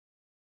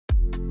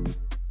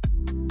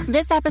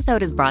This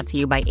episode is brought to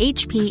you by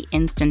HP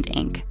Instant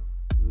Ink.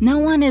 No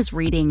one is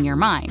reading your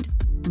mind,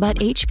 but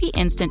HP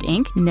Instant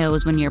Ink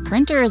knows when your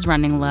printer is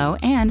running low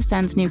and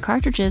sends new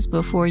cartridges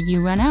before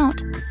you run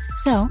out.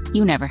 So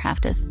you never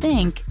have to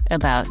think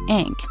about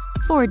ink.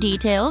 For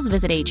details,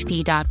 visit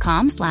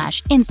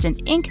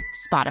hp.com/instant ink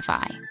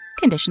Spotify.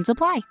 Conditions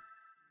apply.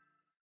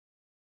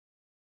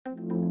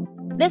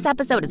 This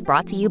episode is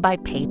brought to you by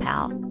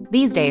PayPal.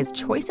 These days,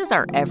 choices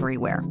are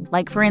everywhere.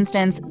 Like, for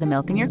instance, the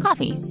milk in your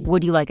coffee.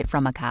 Would you like it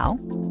from a cow?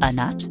 A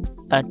nut?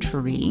 A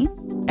tree?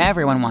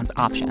 Everyone wants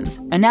options.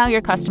 And now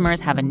your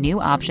customers have a new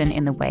option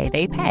in the way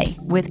they pay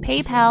with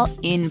PayPal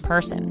in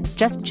person.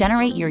 Just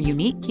generate your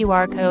unique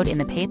QR code in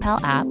the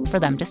PayPal app for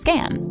them to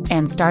scan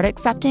and start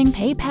accepting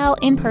PayPal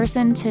in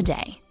person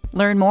today.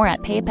 Learn more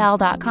at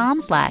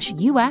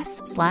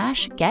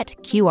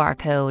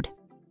paypal.com/us/getQRcode.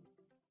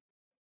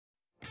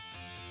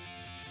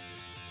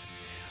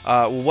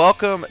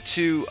 Welcome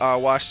to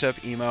Washed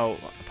Up Emo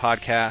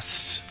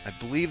podcast. I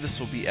believe this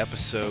will be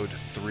episode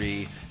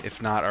 3,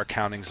 if not our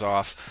counting's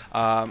off.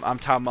 I'm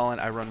Tom Mullen.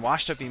 I run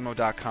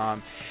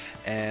washedupemo.com,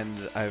 and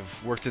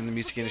I've worked in the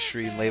music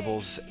industry and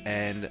labels,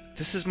 and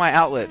this is my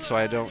outlet so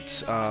I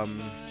don't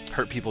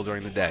hurt people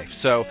during the day.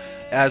 So,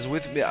 as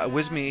with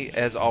me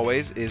as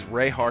always is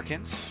Ray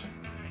Harkins.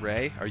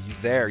 Ray, are you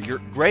there?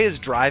 Ray is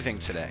driving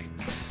today.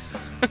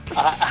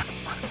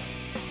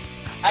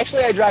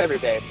 Actually, I drive every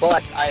day,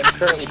 but I am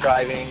currently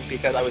driving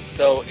because I was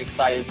so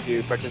excited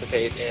to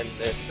participate in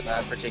this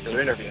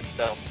particular interview.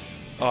 So,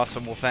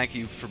 awesome. Well, thank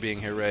you for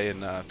being here, Ray,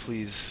 and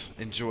please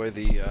enjoy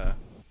the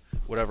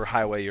whatever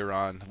highway you're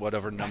on,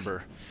 whatever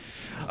number.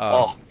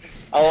 I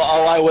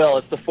will.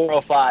 It's the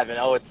 405, and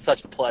it's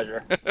such a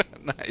pleasure.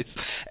 Nice.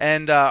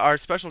 And our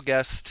special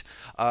guest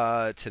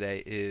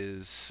today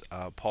is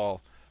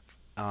Paul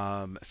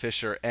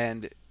Fischer,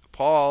 and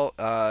Paul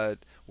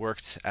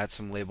worked at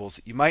some labels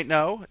you might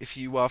know if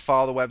you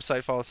follow the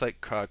website, follow the site,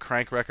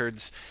 Crank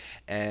Records,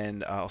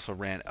 and also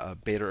ran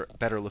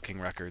Better Looking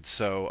Records.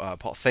 So,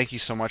 Paul, thank you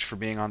so much for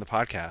being on the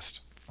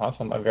podcast.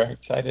 Awesome. I'm very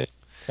excited.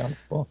 Sounds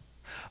cool.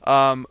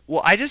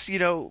 Well, I just,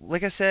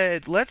 like I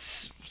said,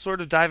 let's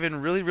sort of dive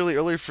in really, really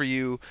early for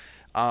you.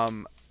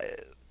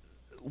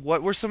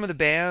 What were some of the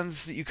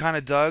bands that you kind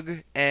of dug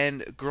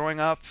and growing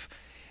up,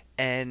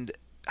 and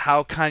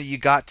how kind of you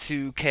got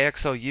to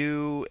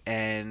KXLU,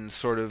 and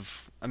sort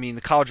of, I mean,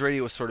 the college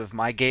radio was sort of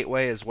my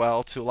gateway as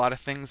well to a lot of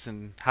things,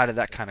 and how did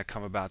that kind of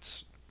come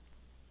about?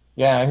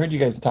 Yeah, I heard you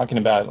guys talking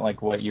about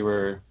like what you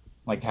were,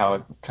 like how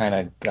it kind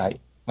of got,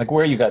 like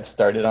where you got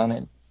started on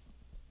it.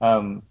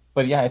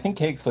 But yeah, I think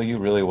KXLU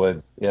really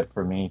was it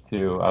for me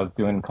too. I was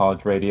doing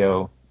college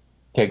radio.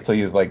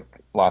 KXLU is like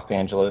Los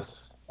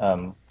Angeles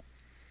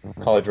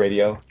college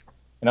radio.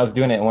 And I was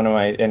doing it in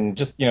and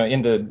just,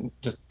 into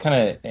just kind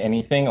of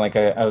anything. Like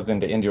I was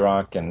into indie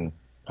rock and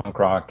punk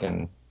rock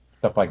and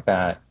stuff like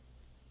that.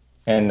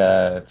 And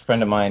a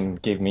friend of mine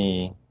gave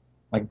me,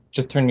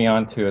 just turned me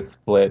on to a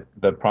split,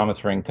 the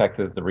Promise Ring,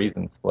 Texas, The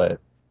Reason split.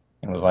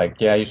 And was like,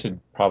 yeah, you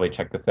should probably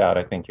check this out.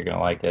 I think you're going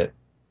to like it.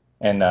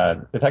 And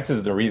the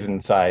Texas, The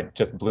Reason side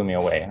just blew me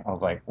away. I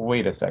was like,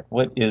 wait a sec,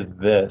 what is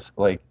this?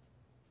 Like,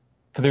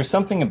 because there's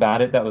something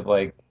about it that was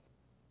like,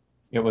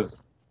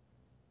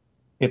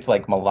 it's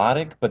like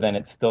melodic, but then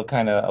it's still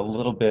kind of a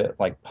little bit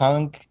like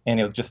punk, and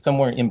it was just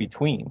somewhere in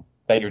between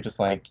that you're just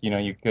like,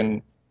 you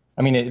couldn't,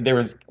 I mean, there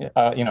was,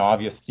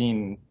 obvious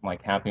scene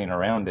like happening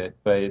around it,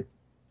 but it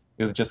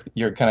was just,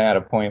 you're kind of at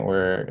a point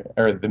where,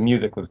 or the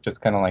music was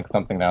just kind of like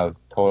something that I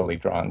was totally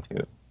drawn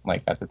to,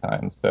 like at the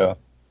time. So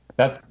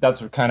that's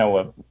kind of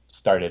what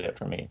started it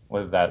for me,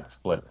 was that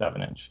split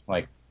 7-inch.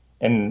 Like,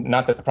 and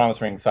not that the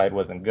Promise Ring side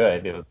wasn't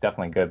good, it was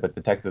definitely good, but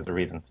the Texas The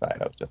Reason side,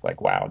 I was just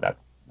like, wow,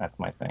 that's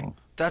my thing.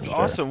 That's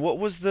awesome. Sure. What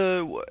was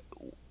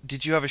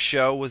did you have a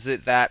show? Was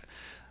it that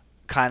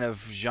kind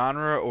of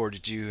genre, or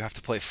did you have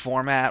to play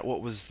format? What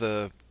was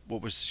sort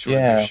of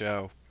your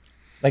show?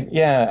 Like,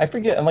 yeah, I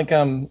forget. Like,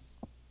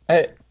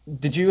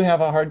 did you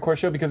have a hardcore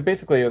show? Because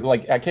basically,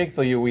 like at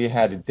KXLU, we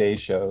had a day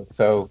show,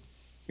 so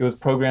it was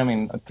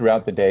programming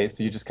throughout the day.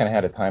 So you just kind of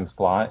had a time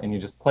slot, and you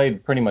just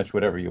played pretty much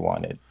whatever you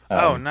wanted.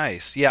 Oh,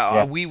 nice.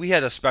 Yeah, we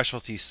had a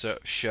specialty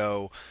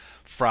show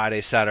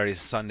Fridays, Saturdays,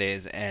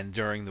 Sundays, and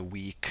during the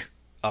week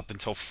up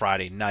until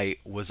Friday night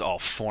was all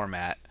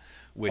format,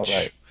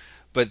 which,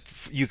 but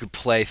you could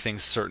play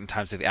things certain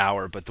times of the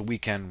hour. But the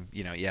weekend,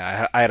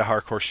 I had a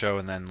hardcore show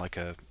and then like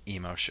a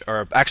emo show,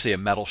 or actually a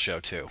metal show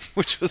too,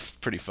 which was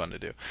pretty fun to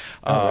do.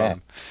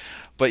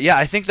 But yeah,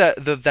 I think that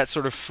that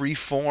sort of free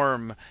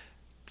form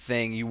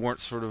thing, you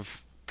weren't sort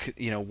of,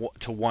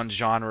 to one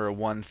genre or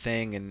one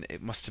thing, and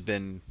it must have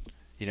been.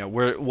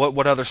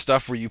 What other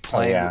stuff were you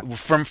playing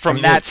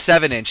from that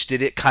 7-inch?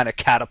 Did it kind of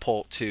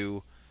catapult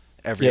to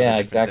every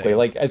other different exactly. thing?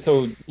 Like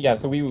so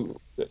we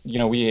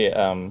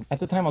at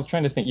the time I was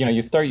trying to think.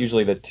 You start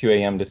usually the 2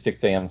 a.m. to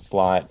 6 a.m.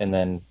 slot, and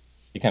then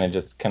you kind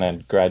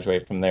of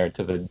graduate from there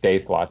to the day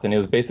slots. And it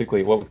was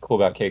basically, what was cool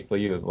about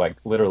KXLU was like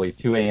literally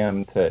 2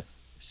 a.m. to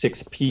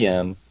 6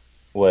 p.m.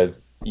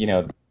 was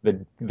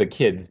the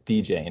kids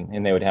DJing,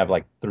 and they would have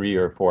like 3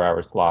 or 4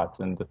 hour slots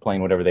and just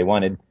playing whatever they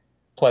wanted.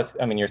 Plus,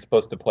 I mean, you're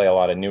supposed to play a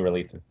lot of new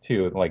releases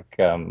too, like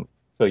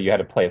so you had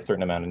to play a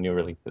certain amount of new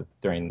releases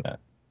during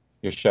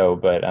your show,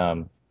 but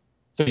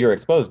so you're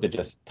exposed to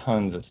just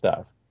tons of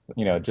stuff,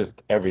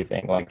 just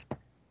everything. Like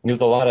it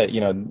was a lot of,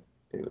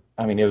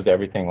 I mean, it was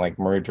everything like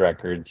Merge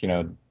Records,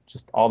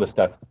 just all the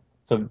stuff.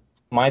 So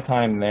my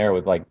time there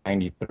was like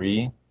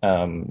 93,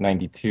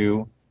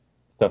 92,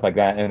 stuff like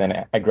that. And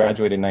then I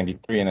graduated in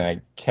 93 and then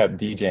I kept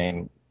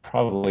DJing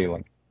probably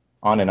like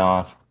on and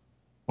off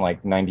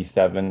like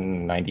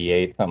 97,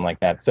 98, something like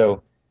that.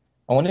 So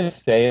I wanted to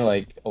say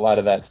like a lot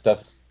of that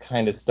stuff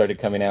kind of started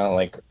coming out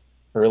like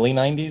early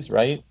 90s,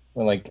 right?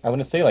 Or, like I want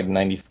to say like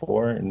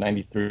 94 or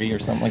 93 or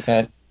something like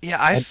that. Yeah,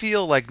 I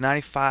feel like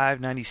 95,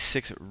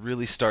 96, it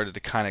really started to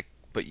kind of,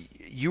 but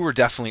you were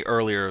definitely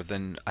earlier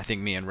than I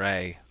think me and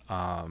Ray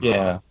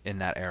Yeah. in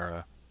that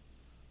era.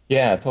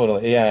 Yeah,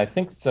 totally. Yeah, I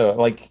think so.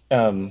 Like,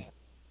 and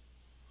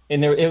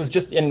there, it was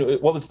just, and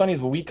what was funny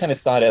is we kind of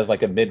saw it as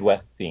like a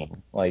Midwest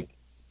scene, like,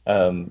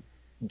 um,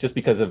 just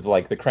because of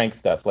like the crank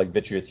stuff, like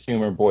Vitreous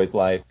Humor, Boys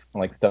Life,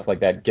 like stuff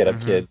like that. Get Up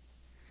Hmm. Kids.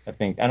 I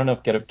don't know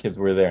if Get Up Kids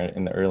were there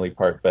in the early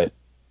part, but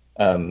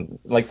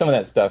like some of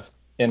that stuff.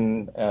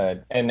 And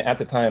at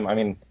the time, I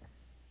mean,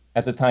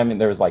 at the time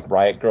there was like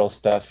Riot Girl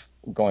stuff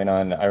going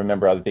on. I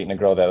remember I was dating a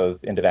girl that was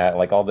into that,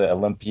 like all the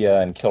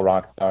Olympia and Kill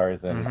Rock Stars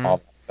and Hmm. all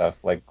that stuff.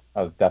 Like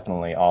I was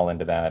definitely all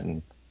into that.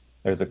 And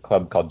there's a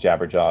club called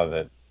Jabberjaw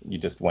that you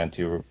just went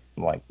to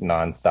like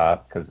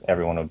nonstop because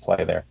everyone would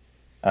play there.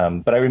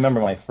 But I remember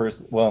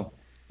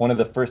one of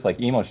the first like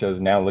emo shows.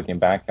 Now looking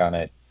back on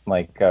it,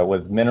 like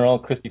was Mineral,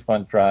 Christie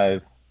Front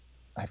Drive.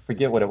 I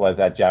forget what it was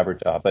at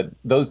Jabberjaw, but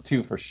those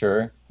two for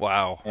sure.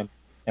 Wow. And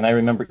and I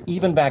remember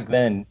even back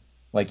then,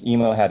 like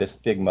emo had a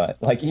stigma,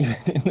 like even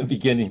in the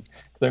beginning.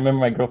 'Cause I remember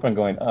my girlfriend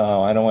going,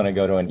 "Oh, I don't want to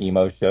go to an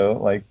emo show."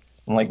 Like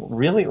I'm like,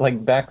 really?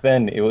 Like back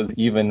then, it was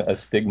even a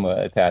stigma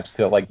attached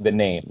to like the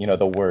name,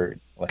 the word.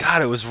 Like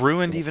God, it was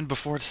ruined even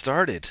before it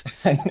started.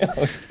 I know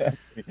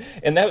exactly.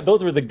 And that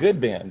those were the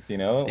good bands,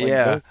 like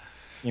Yeah.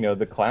 those,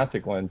 the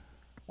classic ones.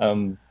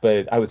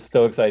 But I was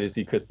so excited to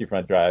see Christie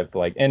Front Drive,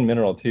 like and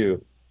Mineral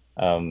too.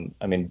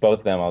 I mean, both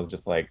of them, I was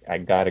just like, I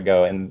gotta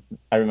go. And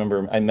I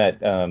remember I met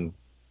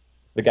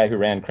the guy who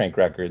ran Crank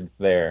Records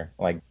there,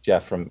 like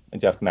Jeff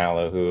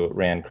Mallow, who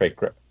ran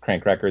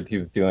Crank Records. He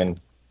was doing,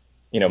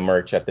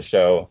 merch at the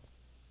show,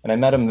 and I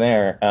met him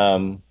there.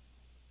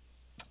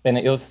 And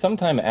it was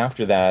sometime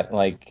after that,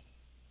 like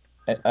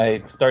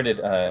I started.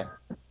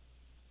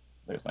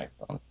 There's my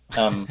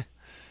phone.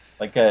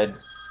 Like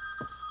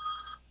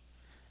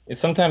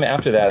it's sometime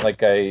after that,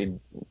 like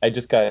I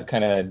just got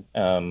kind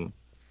of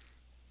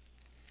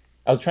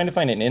I was trying to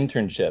find an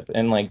internship,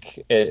 and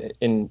like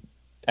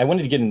I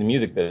wanted to get into the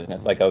music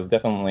business. Like I was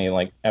definitely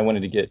like I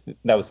wanted to get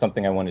that was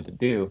something I wanted to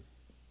do.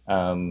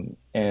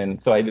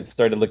 And so I just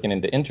started looking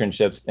into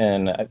internships,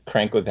 and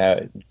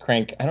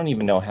Crank. I don't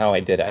even know how I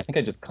did it. I think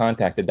I just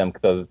contacted them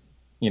because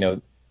I was,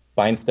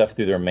 buying stuff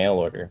through their mail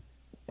order,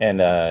 and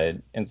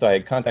so I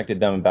contacted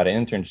them about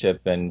an internship,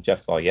 and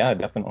Jeff saw, yeah,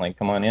 definitely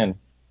come on in.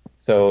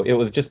 So it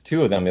was just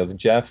two of them. It was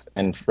Jeff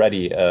and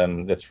Freddie,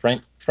 this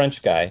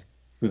French guy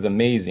who's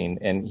amazing,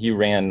 and he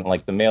ran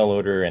like the mail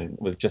order and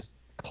was just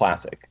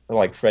classic,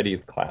 like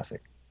Freddie's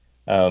classic.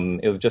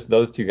 It was just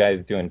those two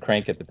guys doing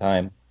Crank at the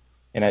time.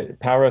 And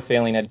Power of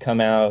Failing had come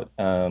out.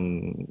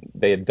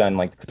 They had done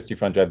like the Christie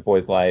Front Drive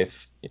Boys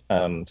Life,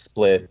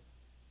 Split.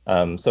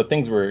 So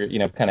things were,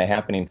 kind of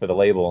happening for the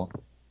label.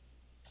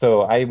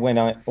 So I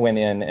went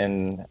in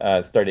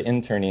and started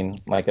interning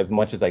like as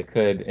much as I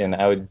could, and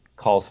I would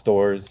call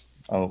stores,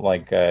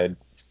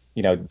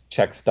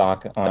 check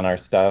stock on our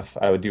stuff.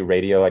 I would do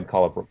radio. I'd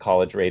call up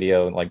college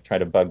radio and like try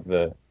to bug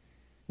the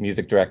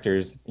music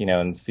directors,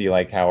 and see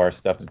like how our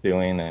stuff is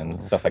doing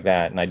and stuff like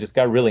that. And I just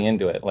got really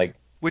into it. Like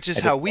Which is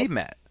I how just we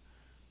met.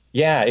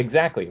 yeah,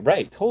 exactly.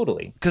 Right,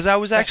 totally. Because I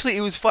was Yeah. actually,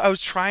 it was fun. I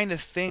was trying to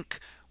think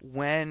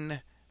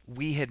when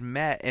we had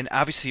met, and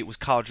obviously it was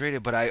college radio,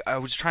 but I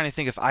was trying to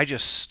think if I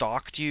just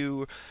stalked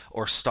you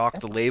or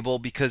stalked the label,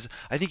 because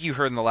I think you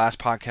heard in the last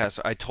podcast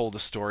I told a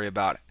story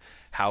about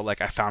how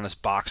like I found this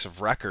box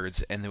of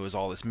records and there was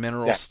all this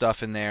mineral Yeah,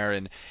 stuff in there,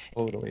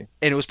 totally.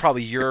 and it was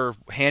probably your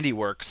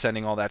handiwork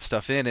sending all that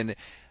stuff in, and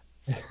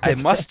That's right.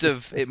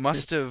 it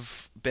must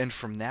have been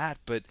from that,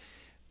 but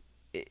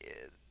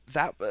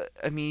that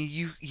I mean,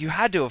 you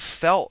had to have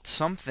felt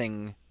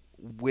something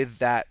with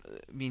that.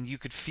 I mean, you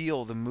could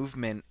feel the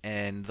movement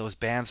and those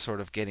bands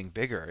sort of getting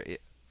bigger,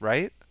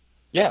 right?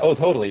 Yeah, oh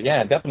totally.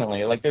 Yeah,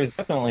 definitely. Like there's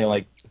definitely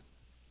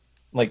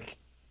like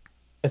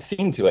a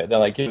scene to it. That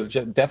like it was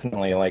just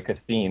definitely like a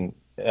scene.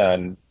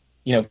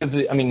 Because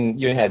I mean,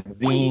 you had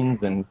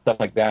zines and stuff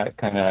like that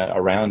kind of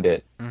around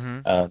it.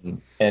 Mm-hmm.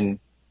 And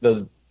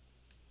those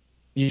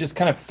you just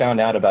kind of found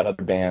out about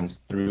other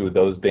bands through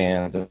those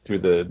bands and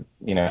through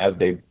as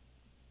they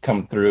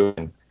come through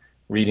and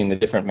reading the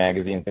different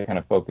magazines that kind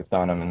of focused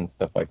on them and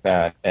stuff like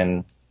that.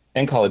 And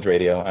college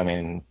radio, I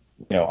mean,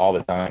 all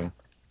the time,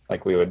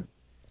 like we would,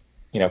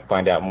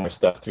 find out more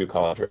stuff through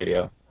college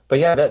radio. but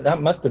yeah,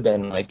 that must have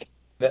been like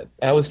that.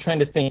 I was trying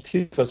to think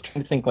too. So I was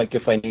trying to think like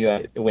if I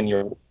knew when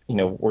you're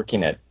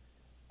working at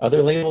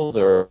other labels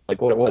or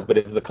like what it was, but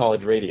it was the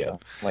college radio,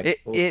 like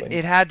totally.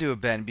 It had to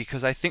have been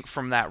because I think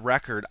from that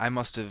record I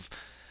must have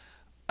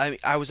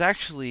I was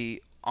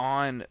actually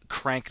on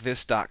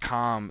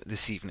crankthis.com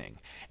this evening,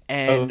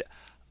 Oh, and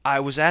I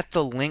was at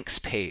the links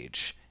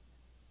page,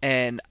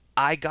 and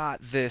I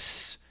got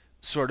this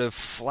sort of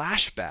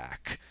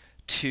flashback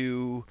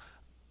to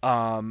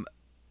um,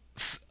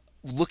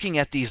 looking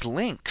at these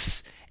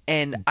links,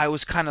 and I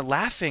was kind of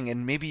laughing,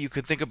 and maybe you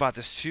could think about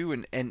this too,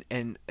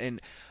 and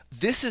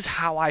this is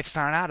how I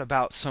found out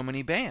about so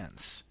many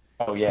bands.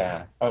 oh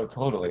yeah, oh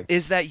totally.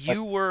 Is that Uh,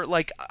 you were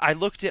like I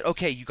looked at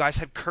okay, you guys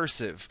had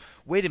Cursive.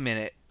 Wait a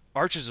minute,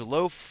 Arches of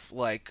Loaf,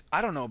 like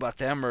I don't know about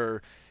them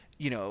or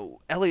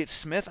Elliott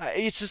Smith.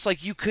 It's just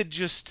like you could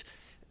just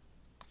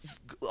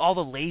all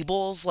the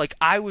labels. Like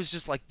I was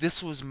just like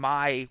this was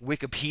my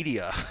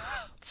Wikipedia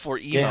for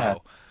yeah,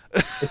 emo.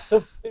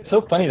 it's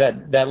so funny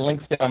that that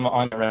links that I'm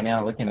on it right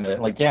now, looking at it.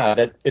 Like yeah,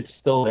 that it's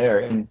still there,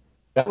 and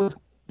that was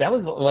that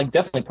was like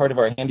definitely part of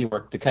our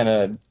handiwork to kind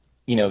of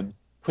you know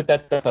put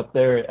that stuff up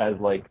there as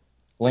like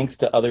links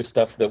to other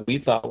stuff that we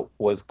thought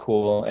was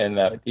cool, and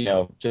that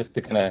just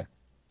to kind of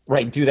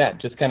right do that,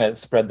 just kind of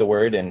spread the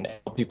word and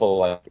tell people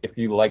like if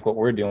you like what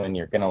we're doing,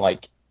 you're gonna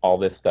like all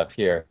this stuff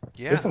here.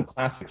 There's Yeah. some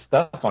classic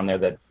stuff on there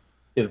that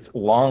is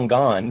long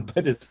gone,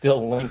 but is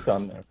still linked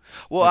on there.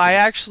 Well, Like I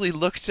actually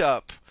looked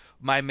up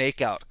my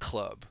makeout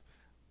club.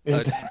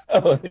 Uh,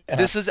 oh yeah.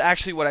 this is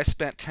actually what I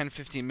spent 10,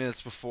 15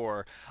 minutes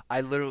before.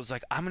 I literally was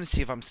like, I'm going to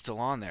see if I'm still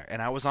on there.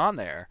 And I was on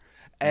there.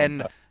 Oh,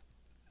 And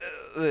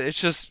it's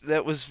just,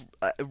 that was,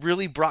 it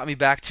really brought me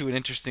back to an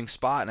interesting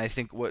spot. And I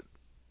think what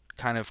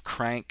kind of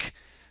Crank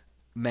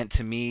meant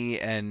to me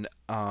and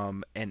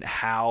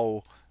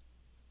how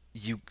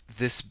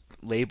this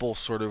label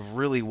sort of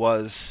really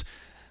was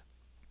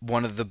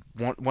one of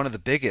the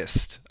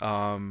biggest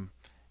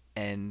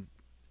and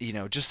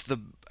just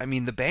I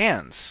mean the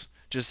bands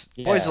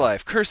just Boys yeah.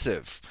 Alive,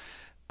 Cursive,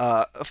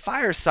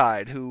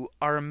 Fireside, who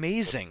are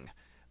amazing.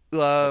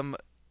 um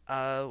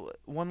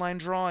One Line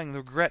Drawing, The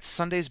Regrets,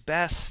 Sunday's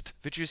Best,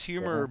 Vitreous Yeah.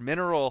 Humor,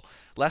 Mineral,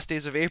 Last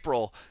Days of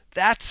April.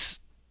 That's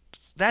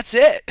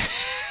it.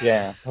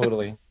 Yeah,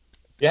 totally.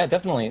 Yeah,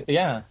 definitely.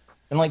 Yeah.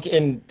 And like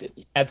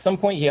at some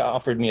point he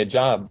offered me a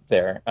job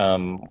there,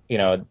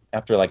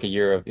 after like a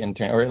year of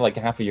intern or like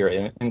half a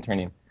year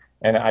interning.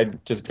 And I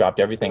just dropped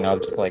everything. I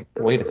was just like,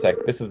 wait a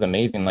sec, this is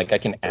amazing. Like I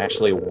can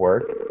actually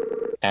work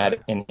at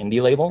an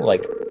indie label.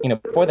 Like,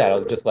 before that I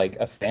was just like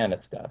a fan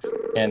of stuff.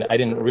 And I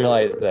didn't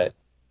realize that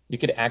you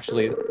could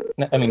actually,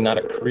 I mean, not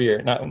a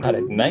career, not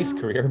a nice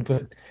career,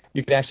 but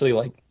you could actually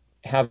like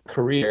have a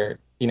career,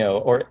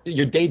 or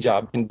your day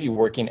job can be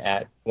working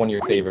at one of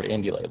your favorite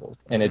indie labels.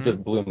 And it Hmm.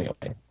 just blew me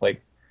away.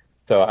 Like,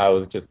 so I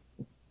was just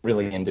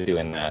really into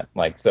doing that.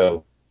 Like,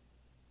 so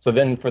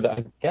then for the,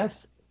 I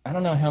guess, I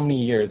don't know how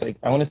many years, like,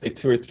 I want to say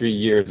 2 or 3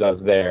 years I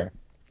was there.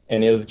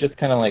 And it was just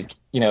kind of like,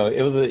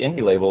 it was an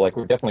indie label. Like,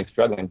 we're definitely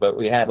struggling, but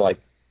we had like,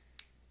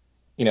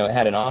 it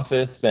had an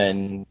office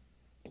and,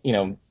 you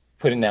know,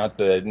 putting out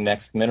the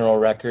next Mineral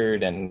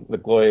record and the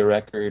Gloria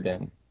record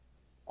and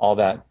all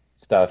that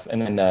stuff.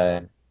 And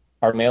then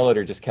our mail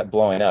order just kept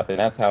blowing up, and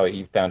that's how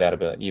you found out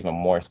about even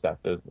more stuff.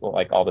 Is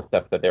like all the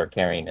stuff that they were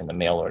carrying in the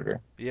mail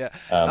order. Yeah.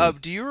 Um,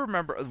 Do you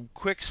remember a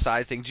quick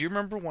side thing? Do you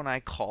remember when I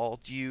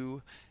called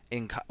you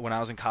when I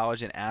was in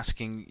college and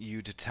asking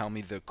you to tell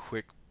me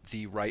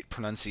the right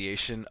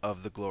pronunciation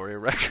of the Gloria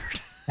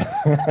record?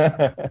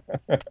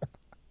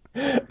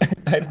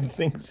 I don't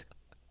think so.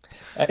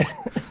 I,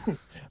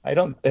 I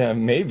don't.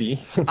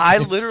 Maybe. I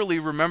literally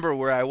remember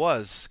where I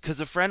was because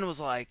a friend was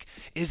like,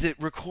 "Is it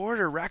record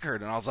or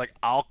record?" And I was like,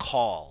 "I'll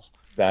call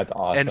That's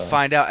and awesome.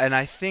 find out." And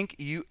I think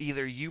you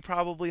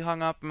probably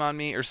hung up on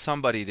me or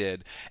somebody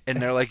did,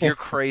 and they're like, "You're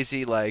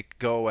crazy! Like,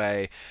 go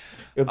away."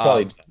 It would Um,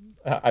 probably.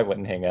 I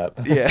wouldn't hang up.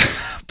 yeah,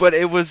 but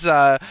it was.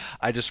 I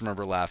just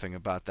remember laughing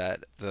about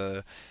that.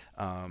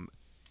 Um,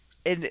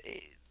 and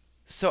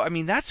so I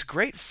mean that's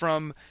great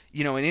from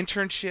an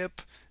internship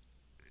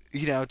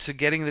to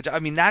getting the job. I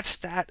mean that's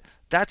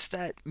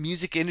that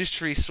music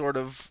industry sort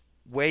of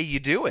way you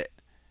do it.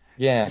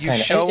 Yeah, You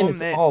kind of. And, show and them it's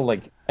that. all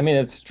like, I mean,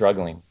 it's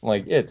struggling.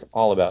 Like, it's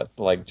all about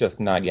like just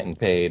not getting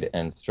paid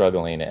and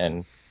struggling.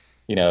 And,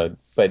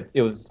 but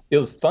it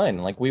was fun.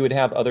 Like, we would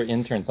have other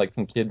interns, like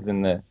some kids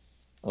in the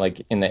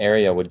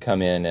area would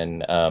come in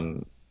and,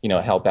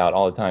 help out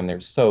all the time.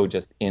 They're so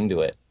just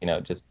into it,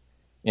 just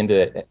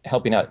into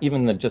helping out,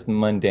 even the just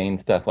mundane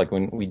stuff. Like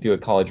when we do a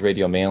college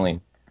radio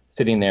mailing,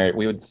 sitting there,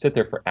 we would sit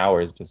there for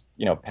hours, just,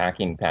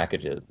 packing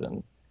packages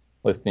and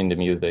listening to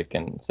music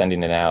and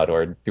sending it out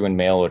or doing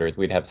mail orders.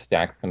 We'd have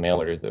stacks of mail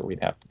orders that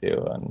we'd have to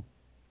do. And,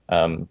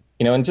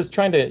 and just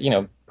trying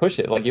to, push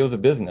it like it was a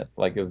business,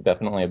 like it was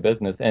definitely a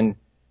business. And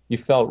you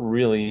felt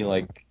really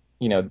like,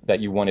 that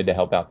you wanted to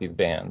help out these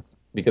bands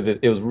because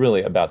it was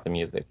really about the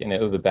music and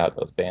it was about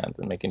those bands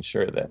and making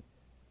sure that,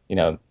 you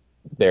know,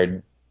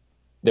 they're,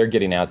 they're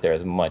getting out there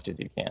as much as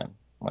you can,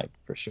 like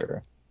for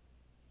sure.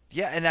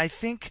 Yeah, and I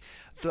think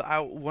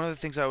one of the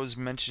things I was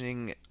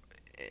mentioning,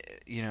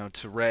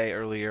 to Ray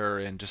earlier,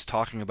 and just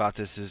talking about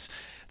this is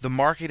the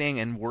marketing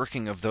and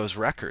working of those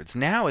records.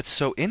 Now it's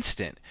so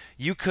instant.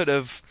 You could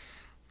have,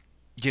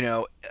 you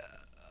know,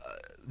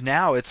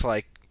 now it's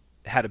like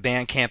had a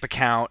Bandcamp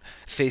account,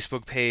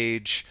 Facebook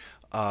page,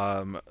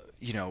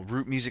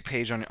 Root Music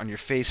page on your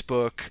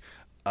Facebook,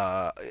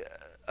 uh,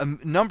 a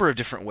number of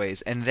different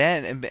ways, and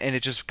then and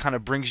it just kind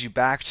of brings you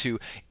back to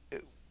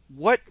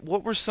what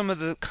were some of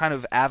the kind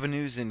of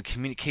avenues and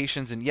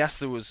communications. And yes,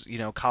 there was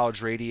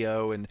college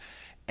radio and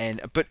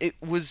but it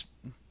was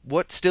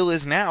what still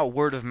is now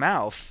word of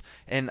mouth.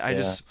 And I Yeah.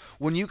 just,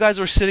 when you guys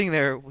were sitting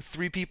there with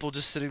three people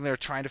just sitting there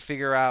trying to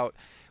figure out,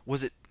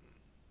 was it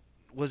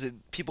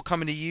people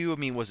coming to you? I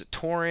mean, was it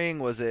touring?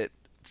 Was it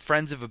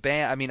friends of a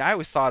band? I mean, I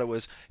always thought it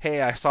was,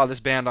 hey, I saw this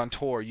band on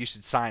tour, you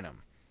should sign them.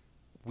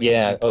 We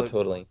Yeah, oh, play.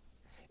 totally.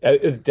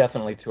 It was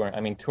definitely touring.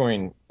 I mean,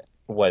 touring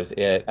was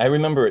it. I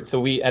remember it. So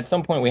we, at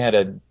some point, we had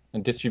a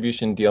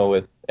distribution deal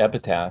with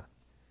Epitaph.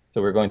 So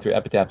we were going through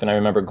Epitaph, and I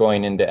remember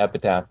going into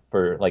Epitaph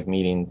for like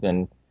meetings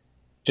and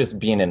just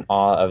being in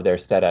awe of their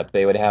setup.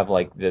 They would have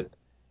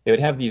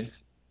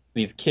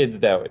these kids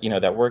that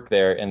that work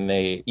there, and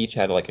they each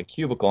had like a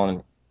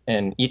cubicle,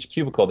 and each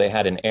cubicle they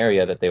had an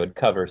area that they would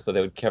cover. So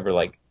they would cover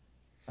like,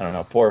 I don't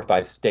know, 4 or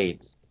 5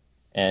 states,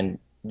 and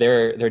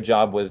their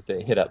job was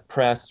to hit up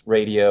press,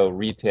 radio,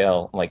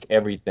 retail, like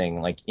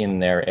everything, like in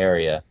their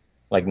area,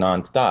 like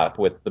nonstop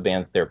with the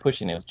bands they're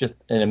pushing. It was just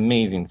an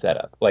amazing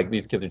setup. Like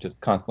these kids are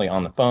just constantly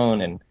on the phone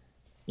and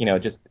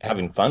just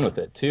having fun with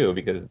it too,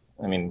 because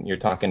I mean, you're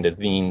talking to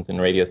zines and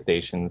radio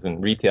stations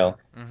and retail,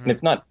 and Hmm.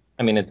 it's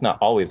not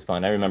always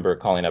fun. I remember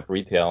calling up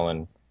retail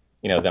and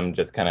them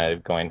just kind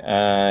of going,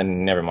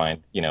 never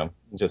mind,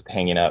 just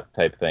hanging up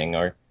type thing,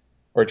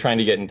 or trying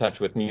to get in touch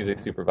with music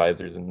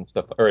supervisors and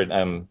stuff, or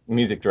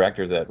music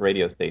directors at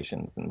radio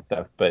stations and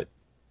stuff. But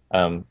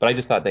I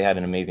just thought they had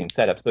an amazing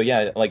setup. So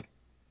yeah, like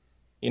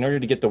in order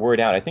to get the word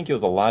out, I think it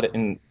was a lot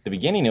in the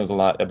beginning. It was a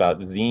lot about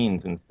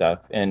zines and stuff.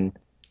 And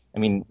I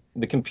mean,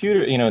 the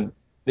computer,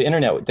 the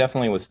internet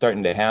definitely was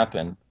starting to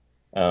happen.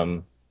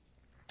 Um,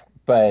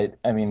 but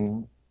I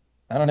mean,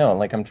 I don't know.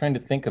 Like I'm trying to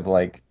think of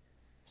like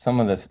some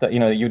of the stuff.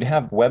 You'd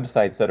have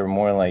websites that are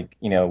more like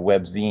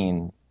web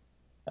zines,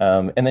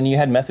 and then you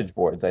had message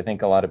boards. I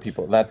think a lot of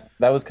people that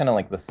was kind of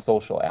like the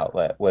social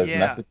outlet was Yeah,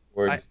 message I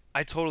boards.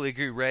 I totally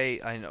agree,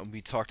 Ray. I know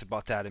we talked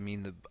about that. I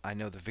mean, I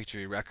know the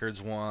Victory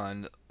Records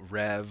one,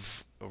 Right.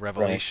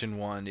 Revelation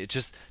one. It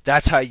just,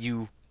 that's how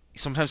you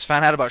sometimes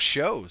found out about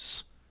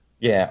shows.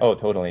 Yeah. Oh,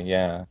 totally.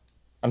 Yeah.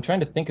 I'm trying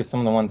to think of some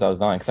of the ones I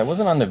was on because I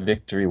wasn't on the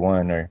Victory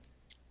one, or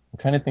I'm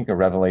trying to think of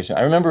Revelation.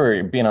 I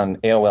remember being on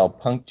AOL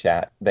Punk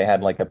Chat. They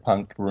had like a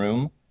punk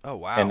room,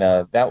 Oh and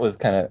wow. that was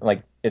kind of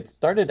like it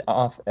started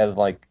off as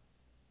like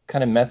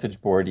kind of message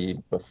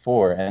boardy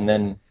before, and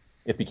then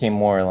it became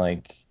more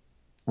like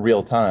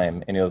real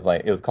time, and it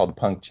was called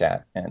Punk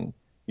Chat, and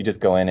you just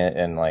go in it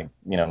and like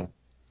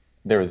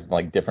there was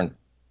like different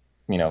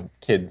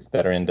kids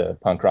that are into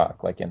punk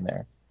rock like in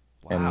there,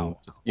 and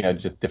Wow.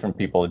 just different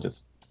people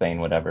just saying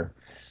whatever.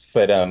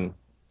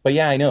 But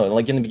yeah, I know.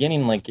 Like in the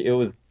beginning, like it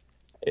was.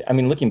 I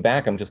mean, looking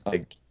back, I'm just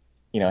like,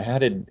 how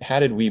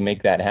did we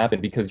make that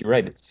happen? Because you're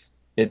right,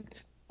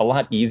 it's a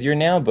lot easier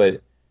now,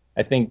 but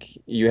I think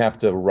you have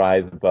to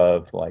rise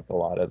above like a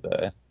lot of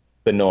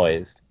the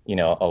noise, a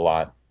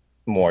lot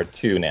more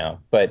too now.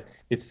 But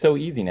it's so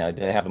easy now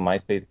to have a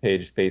MySpace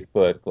page,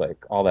 Facebook, like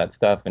all that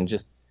stuff, and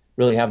just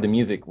really have the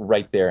music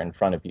right there in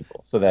front of people,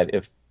 so that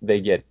if they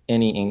get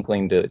any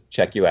inkling to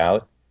check you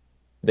out,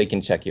 they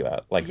can check you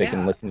out. Like they can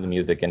Yeah. listen to the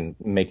music and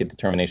make a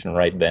determination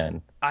right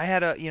then. I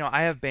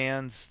have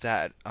bands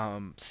that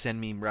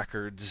send me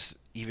records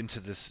even to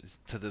the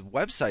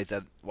website,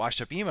 that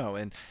Washed Up Emo,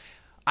 and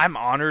I'm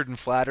honored and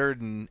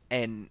flattered,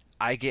 and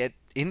I get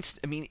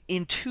I mean,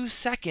 in 2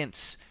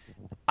 seconds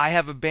I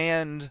have a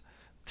band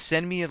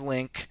send me a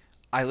link.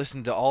 I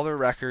listen to all their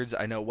records.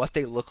 I know what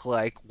they look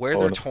like, where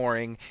they're Totally.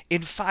 touring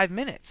in 5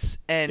 minutes.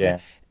 And Yeah.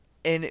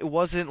 it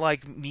wasn't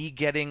like me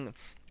getting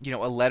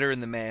a letter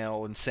in the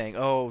mail and saying,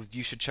 oh,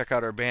 you should check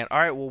out our band. All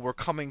right, well, we're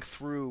coming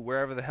through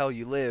wherever the hell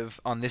you live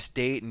on this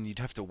date, and you'd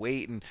have to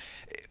wait, and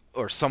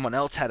or someone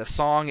else had a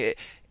song.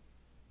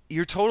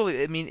 You're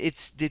totally, I mean, it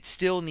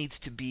still needs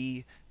to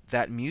be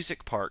that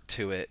music part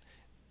to it,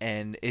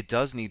 and it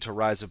does need to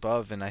rise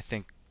above. And I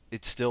think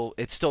it's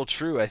still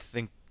true. I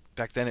think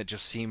back then it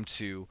just seemed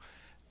to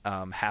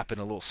happen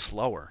a little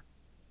slower.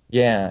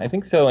 Yeah, I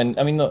think so. And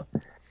I mean,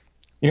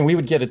 we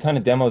would get a ton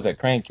of demos at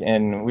Crank,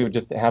 and we would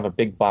just have a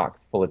big box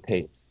full of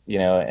tapes,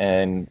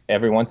 and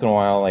every once in a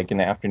while, like in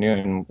the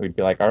afternoon, we'd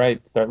be like, all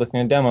right, start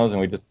listening to demos, and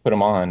we'd just put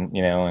them on,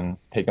 and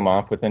take them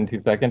off within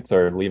 2 seconds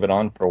or leave it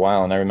on for a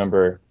while. And I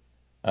remember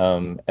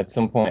at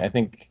some point, I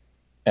think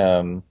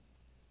um,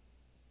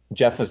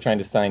 Jeff was trying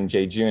to sign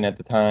Jay June at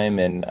the time,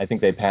 and I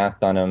think they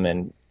passed on him,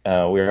 and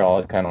we were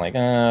all kind of like,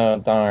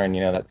 oh, darn,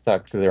 that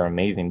sucks because they're an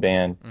amazing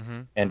band.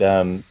 Hmm.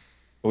 And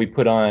we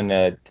put on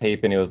a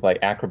tape, and it was like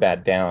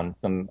Acrobat Down.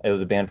 It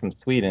was a band from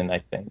Sweden, I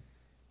think,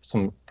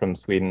 some from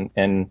Sweden,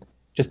 and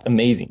just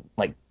amazing,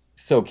 like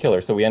so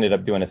killer. So we ended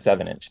up doing a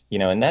 7-inch,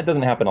 and that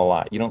doesn't happen a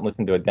lot. You don't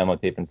listen to a demo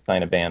tape and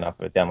sign a band off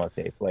of a demo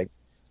tape, like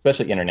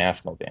especially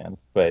international bands.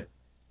 But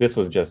this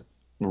was just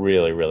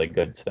really, really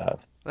good stuff.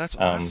 That's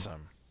Um,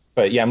 awesome.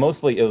 but yeah,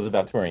 mostly it was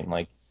about touring.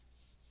 Like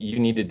you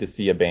needed to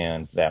see a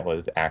band that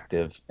was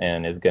active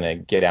and is going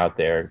to get out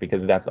there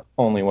because that's the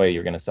only way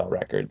you're going to sell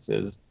records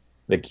is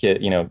the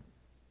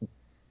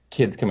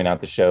kids coming out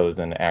to shows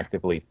and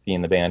actively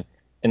seeing the band.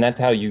 And that's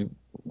how you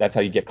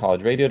get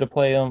college radio to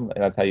play them.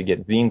 And that's how you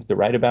get zines to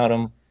write about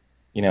them.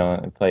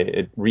 And play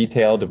it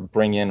retail to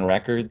bring in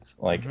records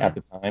like Hmm. at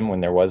the time when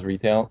there was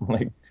retail.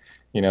 Like,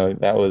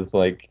 that was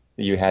like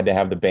you had to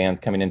have the bands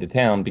coming into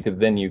town because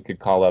then you could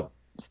call up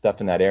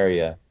stuff in that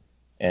area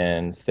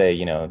and say,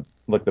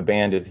 look, the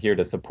band is here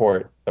to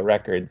support the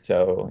record,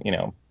 so,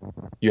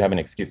 you have an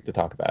excuse to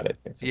talk about it,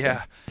 basically.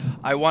 Yeah,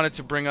 I wanted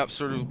to bring up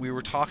sort of we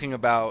were talking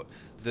about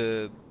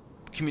the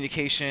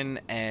communication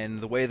and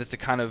the way that the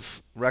kind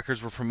of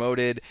records were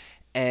promoted,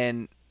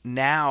 and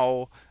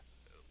now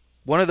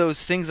one of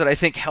those things that I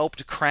think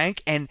helped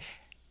Crank and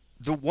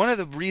the one of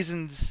the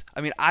reasons,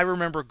 I mean, I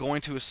remember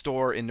going to a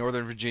store in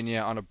Northern Virginia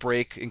on a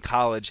break in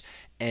college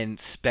and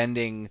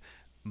spending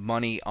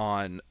money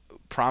on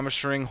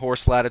Promise Ring,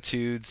 Horse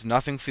Latitudes,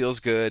 Nothing Feels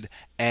Good,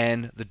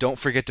 and the Don't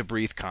Forget to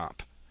Breathe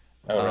comp,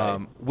 All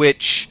right.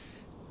 which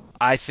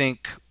I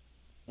think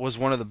was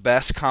one of the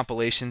best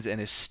compilations and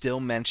is still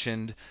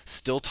mentioned,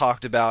 still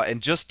talked about.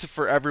 And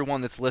for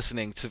everyone that's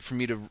listening, for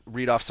me to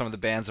read off some of the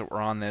bands that were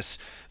on this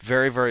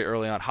very, very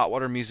early on: Hot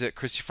Water Music,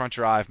 Christie Front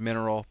Drive,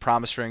 Mineral,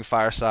 Promise Ring,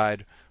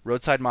 Fireside,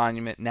 Roadside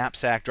Monument,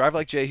 Knapsack, Drive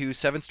Like Jehu,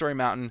 Seven Story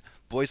Mountain,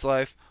 Boys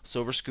Life,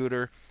 Silver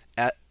Scooter,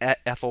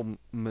 Ethel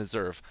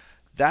Meserve.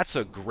 That's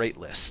a great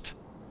list.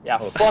 Yeah,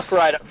 Oh, fuck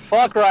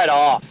right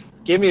off.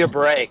 Give me a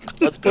break.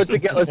 Let's put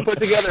together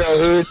a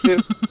who's who.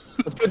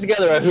 Let's put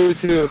together a who's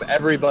who of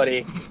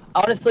everybody.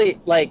 Honestly,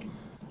 like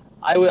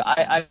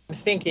I'm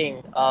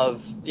thinking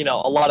of a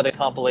lot of the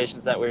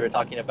compilations that we were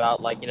talking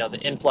about, like the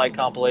In-Flight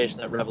compilation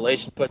that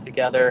Revelation put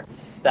together,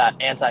 that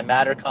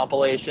Antimatter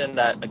compilation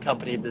that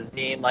accompanied the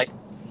zine. Like,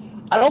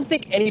 I don't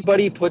think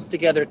anybody puts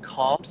together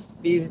comps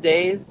these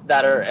days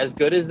that are as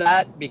good as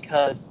that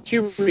because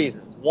two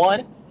reasons.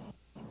 One,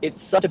 it's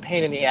such a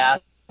pain in the ass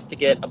to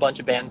get a bunch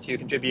of bands who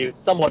contribute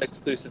somewhat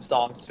exclusive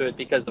songs to it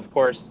because, of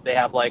course, they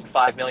have like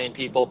 5 million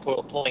people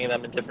pulling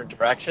them in different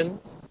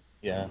directions.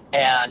 yeah.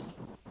 And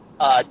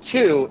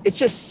two, it's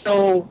just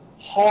so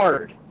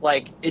hard.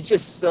 Like, it's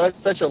just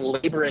such a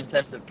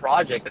labor-intensive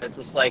project that it's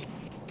just like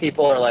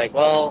people are like,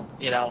 well,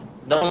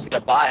 no one's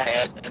going to buy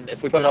it. And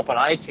if we put it up on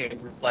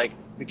iTunes, it's like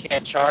we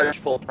can't charge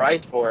full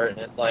price for it.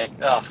 And it's like,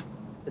 ugh.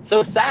 It's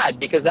so sad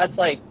because that's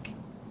like,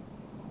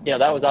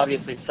 that was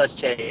obviously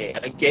such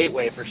a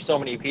gateway for so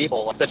many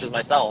people, such as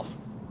myself,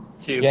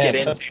 to Yeah. get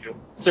into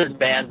certain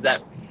bands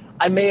that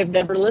I may have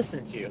never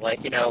listened to.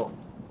 Like, kind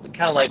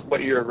of like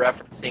what you were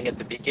referencing at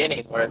the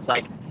beginning, where it's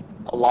like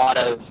a lot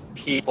of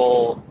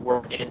people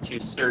were into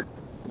certain,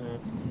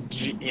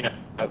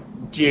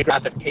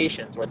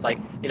 geographications, where it's like,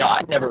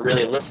 I'd never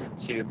really listened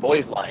to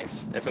Boys Life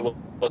if it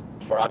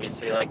wasn't for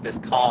obviously like this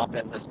comp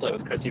and the split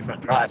with Christie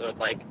Front Drive. So it's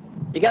like,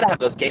 you got to have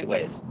those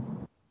gateways.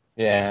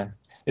 Yeah.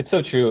 It's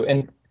so true.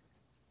 And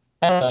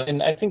I don't know,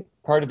 and I think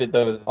part of it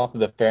though is also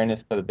the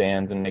fairness to the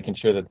bands and making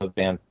sure that those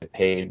bands get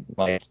paid,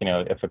 like,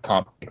 if a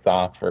comp takes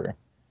off or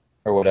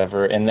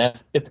whatever. And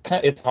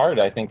it's hard,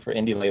 I think, for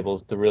indie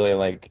labels to really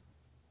like,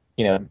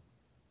 you know,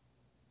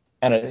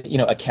 and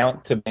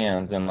account to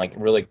bands and like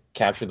really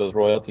capture those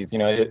royalties.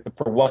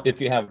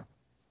 If you have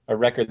a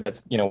record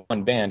that's,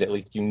 one band, at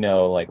least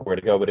like where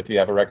to go. But if you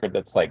have a record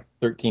that's like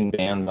 13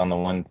 bands on the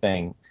one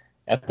thing,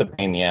 that's the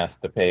pain in the ass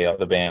to pay all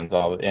the bands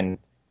all and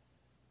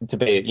to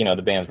pay,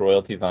 the band's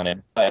royalties on it.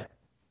 But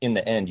in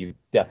the end, you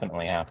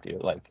definitely have to.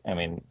 Like, I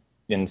mean,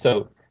 and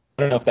so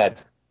I don't know if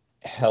that's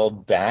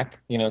held back,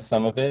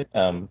 some of it.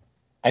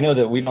 I know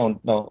that we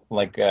don't know,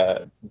 like,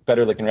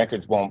 Better Looking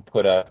Records won't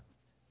put up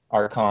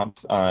our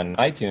comps on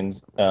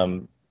iTunes,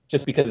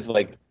 just because,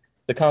 like,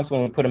 the comps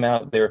when we put them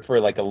out, they were for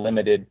like a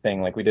limited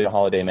thing. Like we did a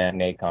holiday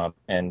matinee comp,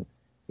 and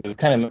it was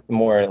kind of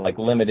more like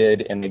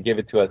limited, and they give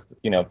it to us,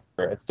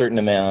 for a certain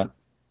amount.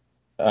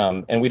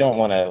 And we don't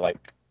want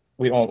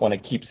to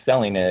keep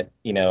selling it,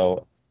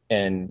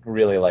 and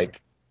really like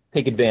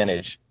take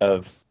advantage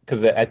of,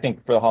 because I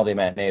think for the holiday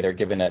matinee, they're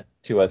giving it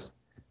to us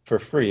for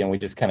free, and we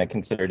just kind of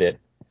considered it,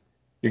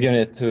 you're giving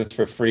it to us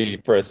for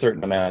free for a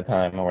certain amount of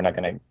time, and we're not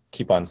going to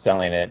keep on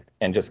selling it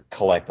and just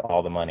collect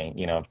all the money,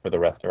 for the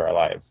rest of our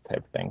lives type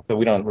of thing. So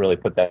we don't really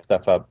put that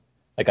stuff up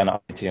like on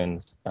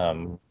iTunes,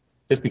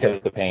 just because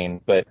it's a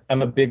pain. But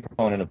I'm a big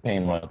proponent of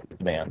paying royalties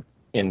to bands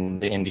in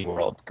the indie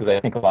world, because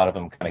I think a lot of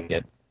them kind of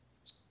get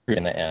screwed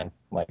in the end,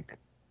 like,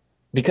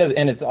 because,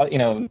 and it's,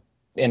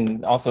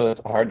 and also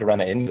it's hard to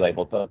run an indie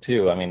label though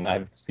too. I mean,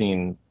 I've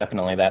seen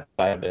definitely that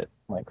side of it,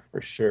 like,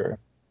 for sure.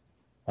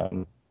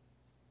 Um,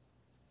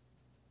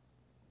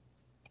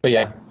 but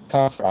yeah,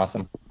 comps are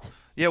awesome.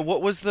 Yeah,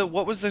 what was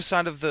the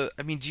side of the?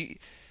 I mean,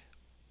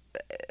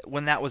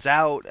 when that was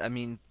out, I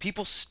mean,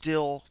 people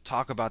still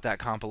talk about that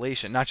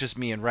compilation. Not just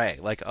me and Ray.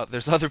 Like,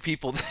 there's other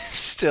people that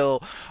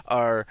still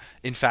are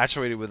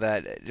infatuated with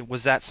that.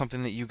 Was that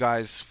something that you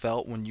guys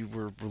felt when you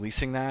were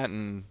releasing that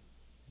and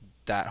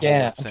that whole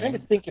Yeah, I'm trying to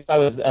thing? think if I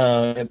was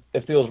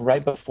if it was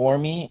right before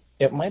me.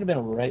 It might have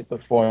been right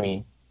before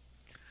me.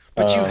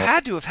 But you Um,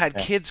 had to have had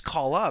yeah. kids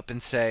call up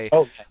and say,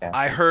 Oh yeah,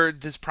 "I yeah.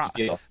 heard this Big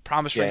deal.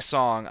 Promise Ring Yeah.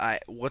 song.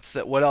 What's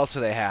that? What else do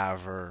they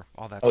have?" Or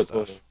all that Oh,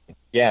 totally. stuff.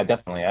 Yeah,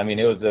 definitely. I mean,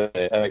 it was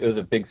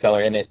a big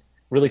seller, and it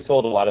really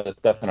sold a lot of the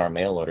stuff in our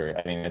mail order.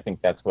 I mean, I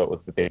think that's what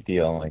was the big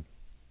deal. Like,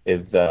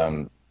 is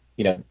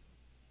you know,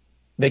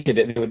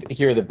 they would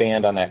hear the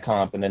band on that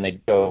comp, and then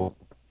they'd go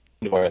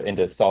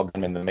into Saul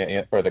Goodman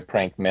or the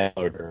Crank mail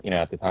order,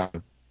 at the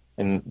time,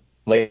 and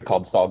later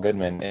called Saul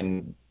Goodman,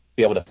 and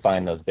be able to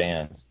find those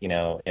bands,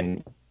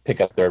 and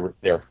pick up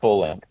their full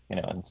length,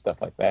 and stuff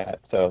like that.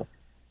 So,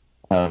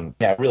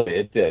 yeah, really,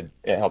 it did.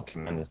 It helped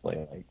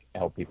tremendously, like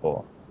help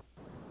people.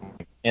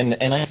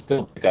 And I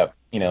still pick up,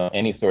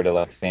 any sort of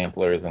like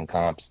samplers and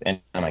comps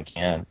anytime I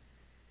can,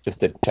 just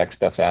to check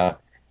stuff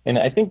out. And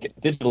I think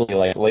digitally,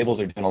 like labels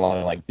are doing a lot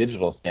of like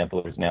digital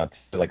samplers now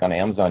too. Like on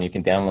Amazon, you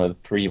can download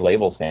free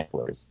label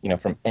samplers,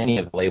 from any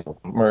of the labels,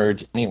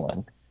 Merge,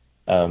 anyone.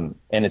 And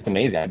it's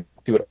amazing. I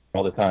do it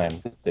all the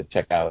time just to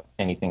check out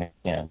anything I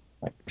can,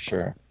 like for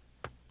sure.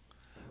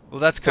 Well,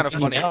 that's But kind of I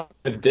mean, funny. now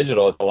with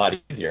digital, it's a lot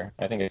easier.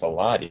 I think it's a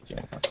lot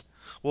easier now.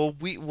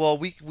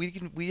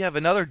 We have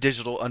another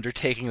digital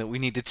undertaking that we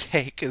need to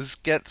take is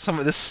get some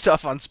of this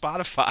stuff on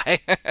Spotify.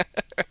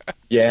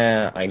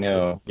 Yeah, I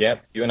know.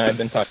 Yep, you and I have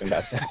been talking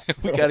about that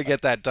We for a got to while.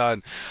 get that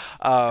done.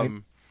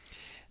 Um,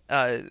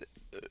 uh,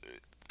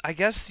 I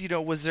guess,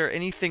 was there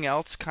anything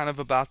else kind of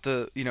about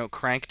the,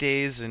 Crank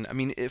days? And I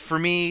mean, for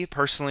me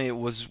personally, it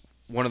was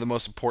one of the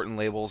most important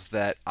labels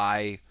that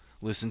I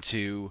listened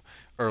to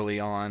early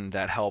on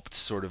that helped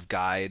sort of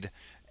guide,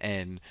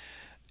 and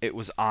it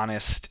was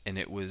honest, and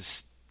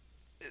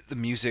the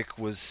music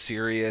was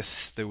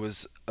serious. There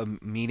was a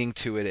meaning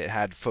to it. It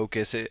had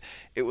focus.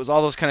 It was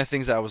all those kind of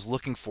things that I was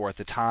looking for at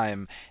the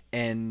time.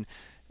 And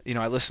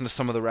I listened to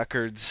some of the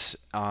records,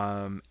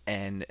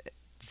 and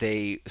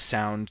they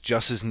sound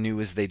just as new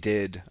as they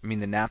did. I mean,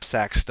 the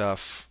Knapsack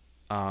stuff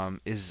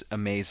is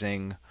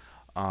amazing.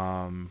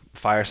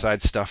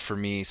 Fireside stuff for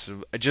me.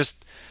 So I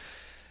just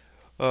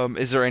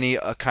is there any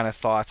kind of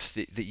thoughts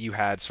that you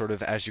had sort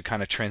of as you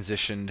kind of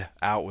transitioned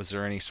out? Was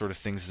there any sort of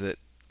things that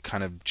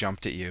kind of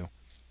jumped at you?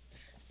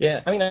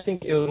 Yeah, I mean, I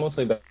think it was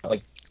mostly about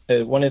like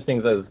one of the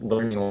things I was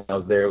learning when I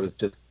was there was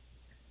just,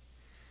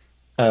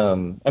 I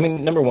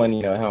mean, number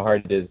one, how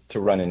hard it is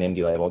to run an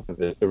indie label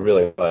because it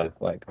really was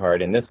like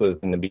hard. And this was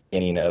in the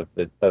beginning of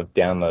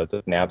downloads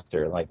of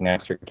Napster. Like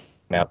Napster came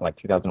out in like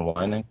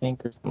 2001, I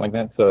think, or something like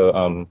that.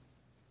 So,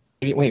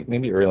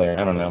 maybe earlier,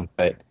 I don't know,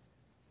 but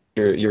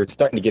you're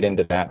starting to get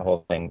into that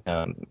whole thing.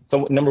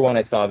 So number one,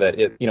 I saw that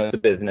it's a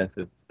business.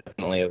 It's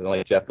definitely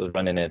like Jeff was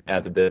running it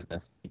as a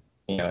business.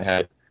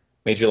 Had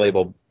major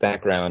label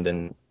background,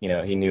 and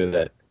he knew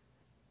that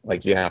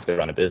like you have to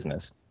run a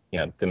business,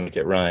 to make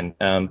it run.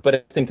 But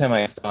at the same time,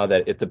 I saw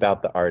that it's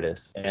about the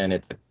artist,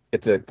 and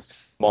it's a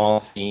small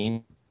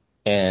scene,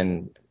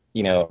 and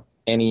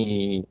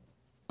any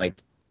like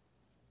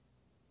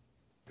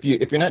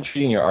if you're not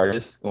treating your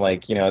artists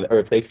like or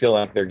if they feel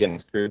like they're getting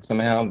screwed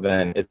somehow,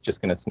 then it's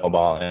just going to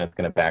snowball and it's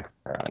going to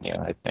backfire on you,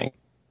 I think.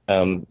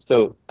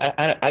 So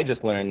I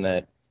just learned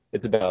that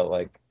it's about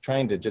like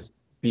trying to just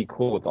be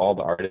cool with all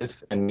the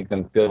artists and make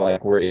them feel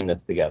like we're in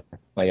this together,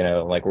 like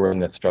like we're in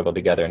this struggle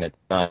together, and it's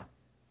not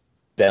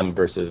them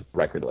versus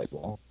record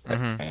label.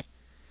 Mm-hmm.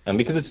 Right?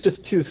 Because it's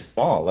just too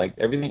small. Like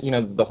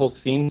everything, the whole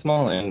scene's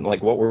small, and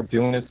like what we're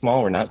doing is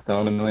small. We're not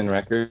selling a million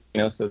records,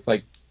 so it's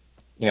like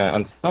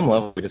on some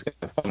level, we just got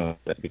to have fun with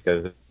it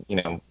because,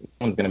 someone's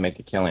going to make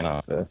a killing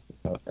off this.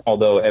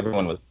 Although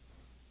everyone was,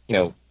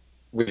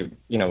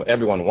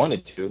 everyone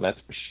wanted to, that's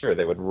for sure.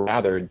 They would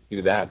rather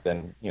do that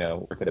than,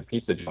 work at a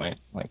pizza joint,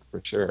 like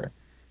for sure.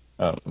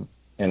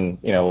 And,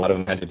 a lot of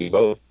them had to do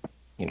both,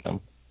 you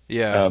know.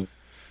 Yeah. Um,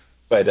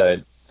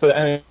 so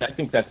I mean, I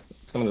think that's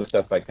some of the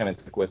stuff I kind of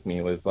took with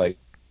me was like,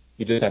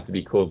 you just have to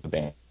be cool with the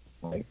band.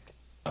 Like,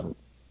 um,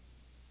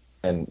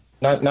 and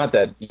not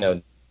that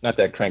not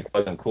that Crank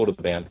wasn't cool to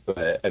the bands,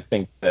 but I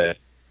think that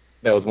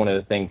was one of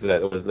the things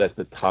that was at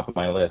the top of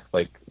my list,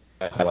 like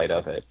a highlight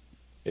of it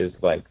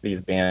is like these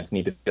bands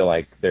need to feel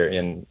like they're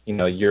in,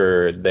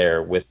 you're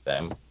there with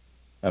them,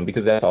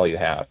 because that's all you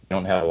have. You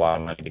don't have a lot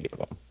of money to give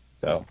them.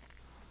 So,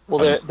 Well,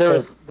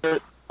 so there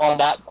on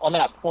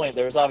that point,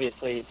 there's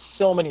obviously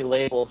so many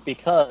labels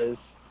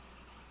because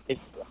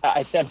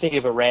I'm thinking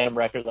of a random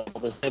record label.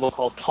 This label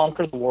called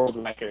Conquer the World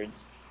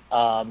Records.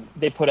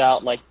 They put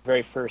out like the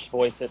very first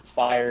Voice It's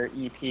Fire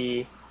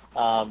EP,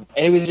 and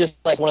it was just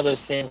like one of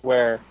those things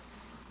where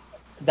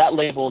that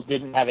label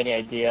didn't have any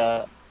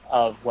idea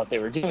of what they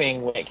were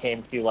doing when it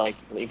came to like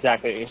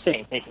exactly what you're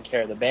saying, taking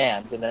care of the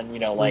bands. And then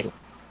like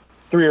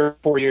 3 or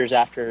 4 years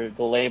after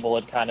the label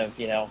had kind of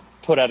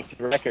put out a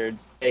few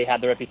records, they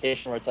had the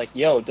reputation where it's like,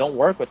 yo, don't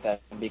work with them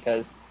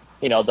because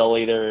they'll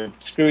either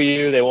screw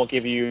you, they won't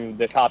give you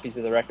the copies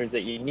of the records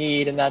that you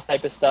need, and that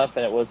type of stuff.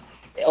 And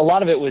a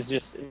lot of it was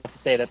just to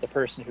say that the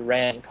person who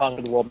ran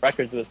Conquer the World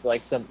Records was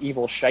like some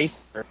evil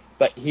shyster,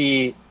 but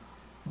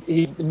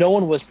no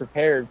one was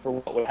prepared for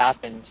what would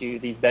happen to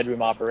these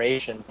bedroom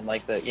operations in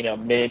like the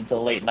mid to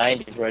late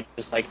 90s, where it's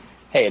just like,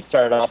 hey, it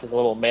started off as a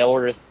little mail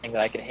order thing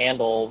that I could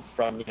handle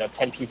from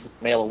 10 pieces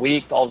of mail a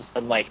week, to all of a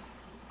sudden, like,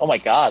 oh my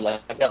god,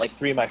 like I've got like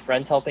 3 of my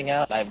friends helping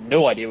out and I have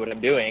no idea what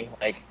I'm doing.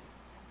 Like,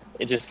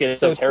 it just gets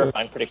so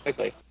terrifying pretty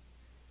quickly.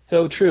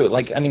 So true.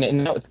 Like, I mean,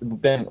 and now it's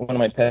been one of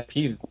my pet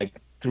peeves, like,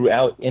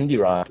 throughout indie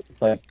rock.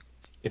 It's like,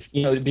 if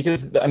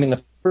because I mean,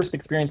 the first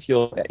experience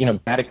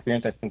bad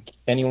experience I think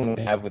anyone would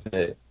have with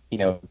a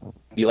indie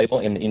label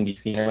in the indie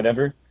scene or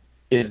whatever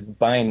is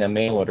buying a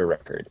mail order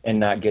record and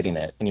not getting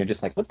it, and you're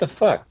just like, what the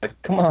fuck? Like,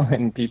 come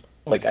on, people!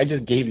 Like, I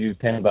just gave you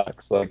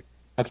 $10. Like,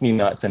 how can you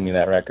not send me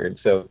that record?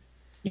 So,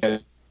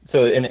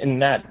 so in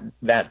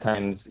that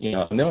times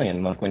a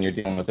million, like, when you're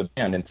dealing with a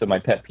band. And so my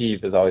pet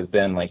peeve has always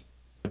been like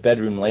the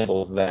bedroom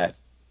labels that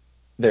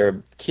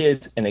they're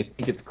kids and they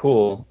think it's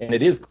cool, and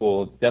it is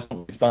cool. It's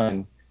definitely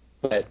fun.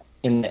 But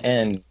in the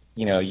end,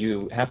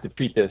 you have to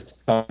treat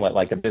this somewhat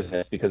like a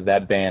business because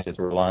that band is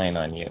relying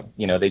on you.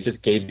 They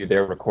just gave you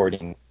their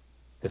recording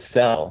to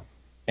sell.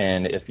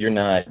 And if you're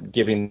not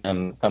giving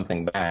them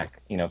something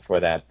back, for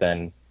that,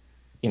 then,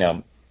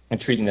 and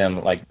treating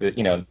them like,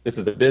 this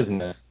is a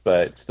business,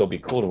 but still be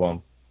cool to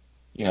them,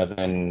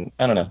 then,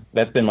 I don't know.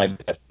 That's been my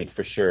pet peeve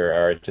for sure,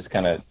 are just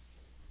kind of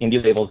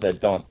indie labels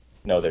that don't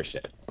know their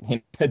shit.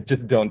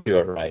 Just don't do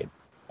it right.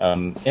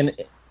 And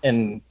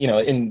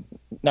in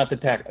not to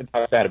talk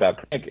bad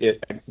about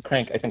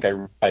Crank, I think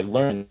I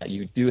learned that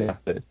you do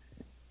have to,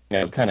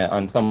 kind of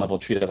on some level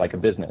treat it like a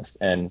business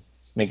and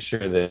make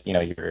sure that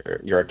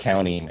you're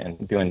accounting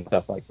and doing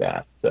stuff like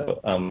that.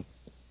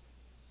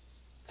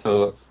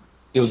 So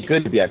it was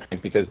good to be at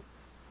Crank because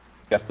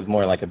Jeff was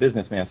more like a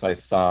businessman, so I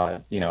saw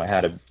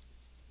how to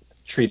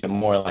treat it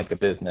more like a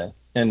business.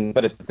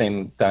 But at the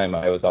same time,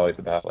 I was always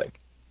about like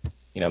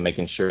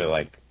making sure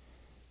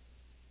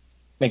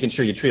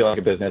you treat it like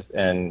a business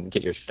and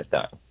get your shit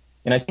done.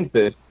 And I think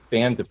the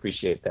fans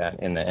appreciate that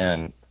in the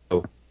end.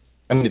 So,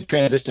 I mean, the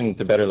transition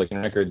to Better Looking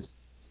Records,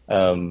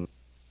 so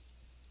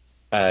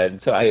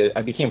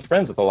I became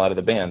friends with a lot of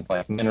the bands,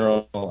 like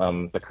Mineral,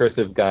 the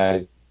Cursive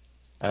guys,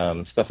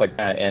 stuff like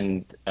that.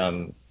 And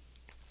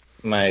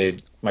my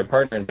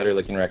partner in Better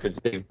Looking Records,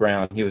 Dave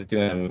Brown, he was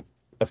doing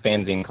a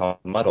fanzine called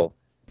Muddle.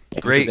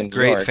 Great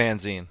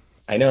fanzine.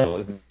 I know, it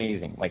was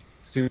amazing, like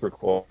super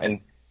cool. And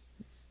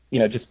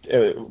just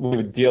we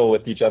would deal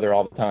with each other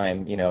all the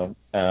time.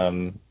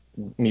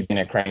 Me being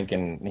at Crank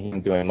and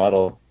him doing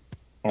Muddle.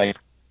 Like,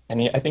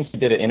 and I think he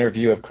did an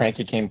interview of Crank.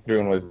 He came through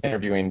and was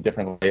interviewing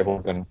different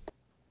labels, and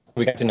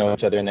we got to know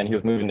each other. And then he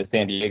was moving to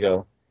San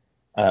Diego,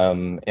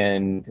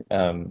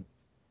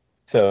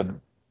 so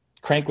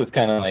Crank was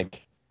kind of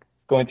like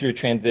going through a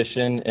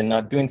transition and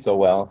not doing so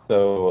well.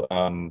 So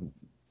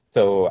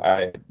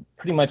I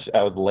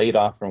was laid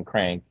off from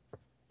Crank,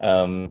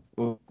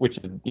 which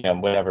is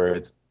whatever.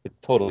 It's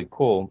totally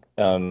cool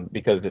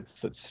because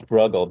it's a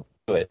struggle to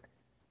do it.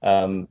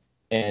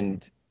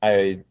 And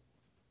I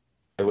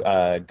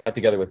got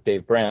together with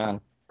Dave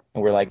Brown,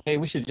 and we're like, hey,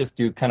 we should just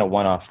do kind of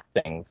one-off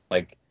things.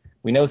 Like,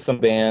 we know some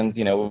bands,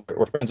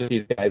 we're friends with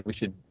these guys. We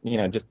should,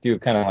 just do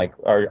kind of like,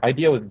 our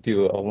idea was to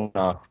do a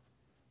one-off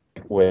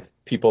with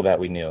people that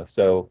we knew.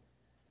 So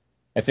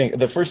I think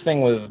the first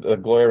thing was a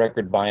Gloria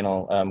record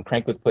vinyl.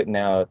 Crank was putting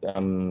out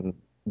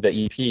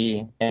the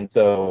EP, and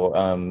so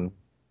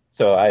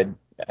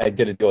I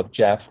did a deal with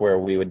Jeff where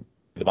we would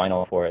do the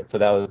vinyl for it. So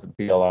that was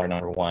BLR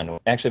 #1.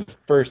 Actually, the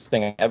first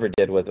thing I ever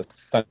did was a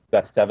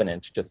Sunbest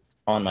 7-inch just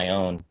on my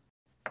own.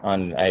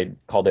 I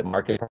called it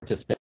Market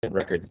Participant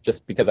Records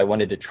just because I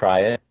wanted to try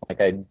it. Like,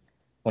 I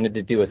wanted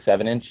to do a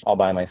 7-inch all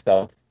by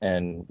myself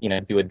and,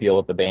 do a deal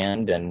with the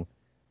band and,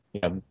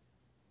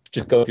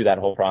 just go through that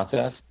whole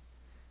process.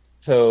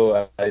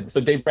 So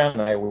Dave Brown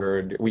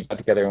and we got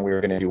together and we were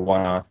going to do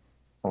one-off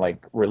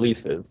like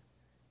releases,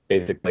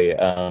 basically,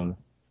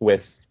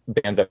 with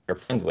bands that we were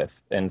friends with.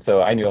 And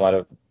so I knew a lot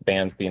of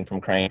bands being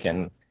from Crank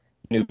and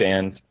new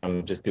bands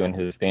from just doing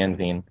his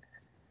fanzine.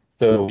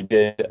 So we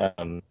did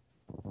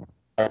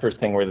our first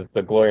thing was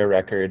the Gloria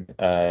record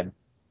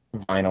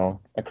vinyl.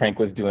 Crank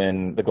was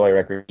doing the Gloria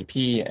record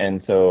EP,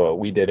 and so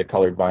we did a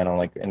colored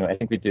vinyl. And I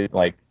think we did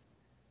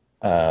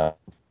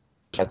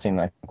dressing,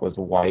 I think, was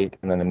white,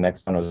 and then the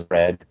next one was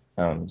red,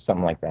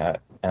 something like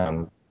that.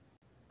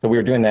 So we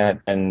were doing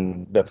that,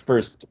 and the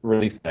first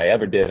release that I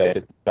ever did, I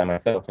just did by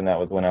myself, and that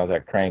was when I was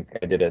at Crank.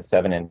 I did a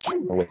 7-inch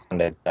with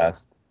Sunday's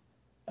Best.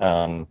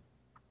 And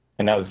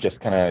that was just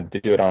kind of to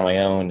do it on my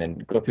own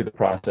and go through the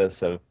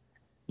process of,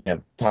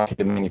 talking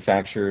to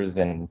manufacturers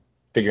and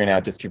figuring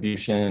out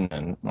distribution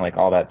and like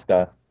all that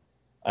stuff.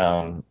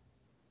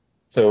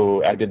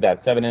 So I did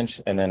that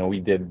 7-inch, and then we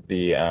did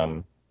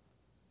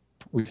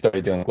we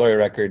started doing Gloria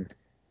record.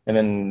 And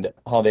then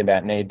Holiday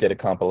Matinee did a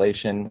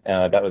compilation.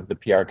 That was the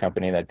PR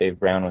company that Dave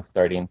Brown was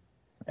starting.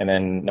 And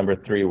then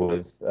 #3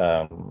 was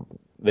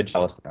The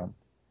Jealous Sound.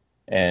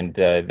 and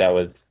that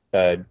was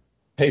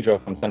Pedro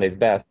from Sunday's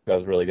Best, who I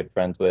was really good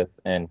friends with,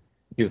 and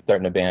he was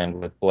starting a band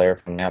with Blair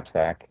from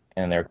Knapsack,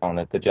 and they were calling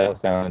it the Jello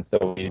Sound. And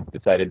so we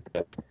decided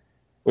to.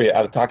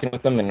 I was talking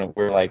with them, and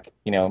we're like,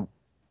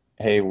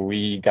 hey,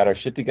 we got our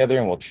shit together,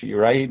 and we'll treat you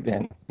right,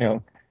 and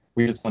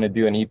we just want to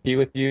do an EP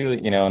with you,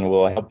 and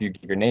we'll help you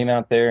get your name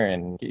out there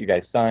and get you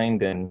guys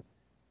signed, and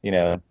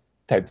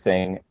type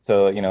thing.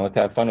 So let's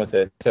have fun with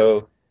it.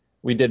 So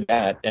we did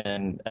that,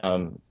 and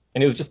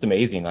it was just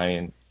amazing. I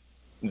mean,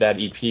 that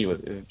EP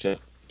was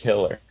just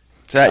killer.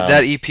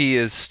 That EP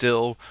is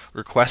still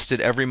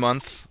requested every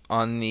month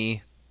on the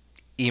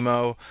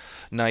emo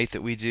night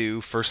that we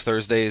do first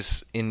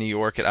Thursdays in New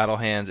York at Idle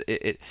Hands.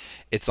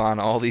 It's on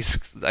all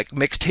these like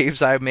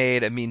mixtapes I've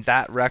made. I mean,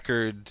 that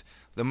record,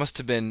 that must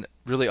have been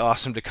really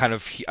awesome to kind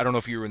of, I don't know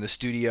if you were in the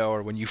studio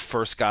or when you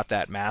first got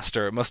that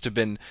master. It must have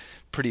been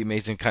pretty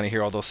amazing to kind of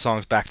hear all those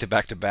songs back to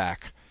back to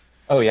back.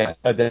 Oh yeah,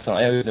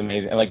 definitely. It was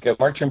amazing. Like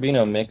Mark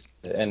Trombino mixed,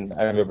 and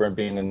I remember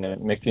being in the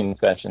mixing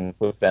sessions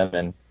with them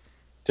and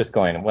just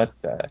going, "What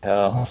the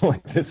hell?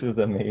 Like this is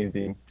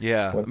amazing."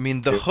 Yeah, What I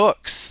mean the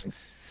hooks.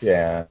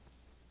 Yeah,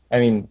 I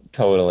mean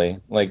totally.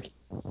 Like,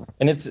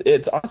 and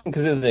it's awesome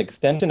because it was an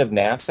extension of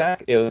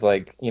Knapsack. It was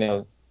like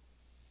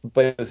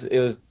but it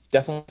was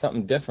definitely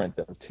something different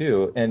though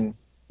too. And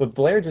but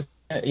Blair just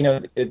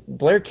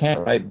Blair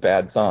can't write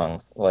bad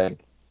songs. Like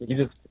he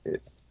just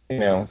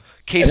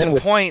Case and then in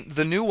with point,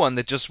 the new one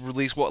that just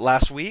released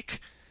last week.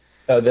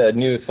 the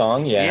new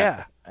song, yeah,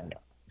 Yeah.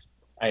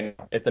 I know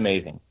it's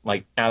amazing,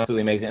 like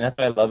absolutely amazing. And that's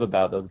what I love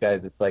about those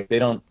guys. It's like they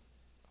don't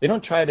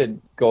try to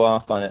go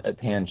off on a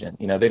tangent.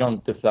 They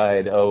don't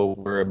decide, oh,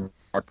 we're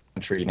more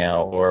country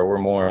now or we're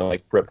more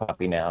like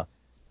Britpoppy now.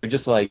 They're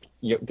just like,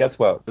 guess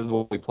what? This is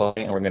what we play,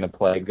 and we're going to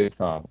play good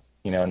songs,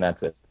 and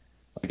that's it.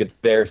 Like it's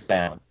their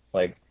sound.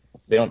 Like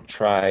they don't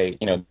try,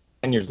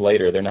 10 years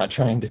later, they're not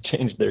trying to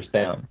change their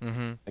sound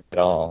Mm-hmm. like, at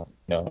all,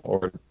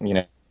 or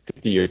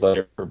 50 years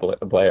later for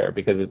Blair,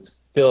 because it's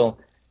still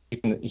you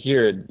can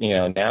hear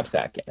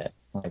Knapsack in it,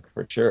 like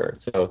for sure.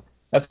 So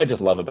that's what I just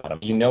love about them.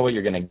 You know what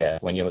you're gonna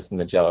get when you listen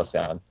to Jello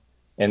Sound,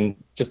 and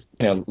just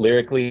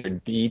lyrically they're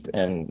deep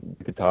and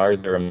the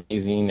guitars are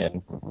amazing,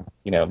 and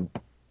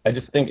I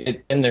just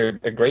think and they're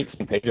a great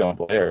team. Pedro and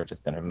Blair are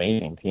just an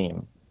amazing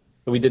team.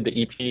 So we did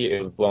the EP.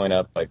 It was blowing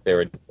up. Like they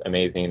were just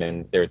amazing,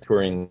 and they were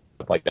touring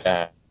stuff like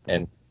that.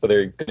 And so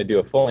they're going to do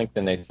a full length,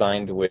 and they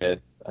signed with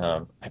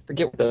I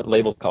forget what the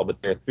label's called, but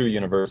they're through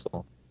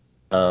Universal.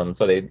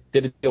 So they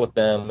did a deal with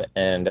them,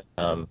 and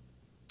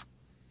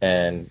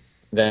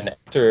then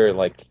after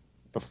like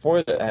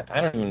before that,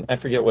 I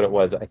forget what it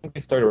was. I think they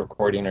started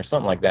recording or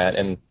something like that,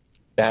 and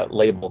that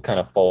label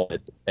kind of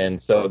folded,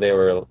 and so they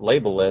were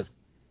labelless.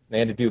 They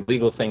had to do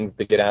legal things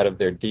to get out of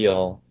their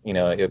deal,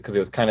 because it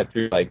was kind of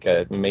through like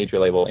a major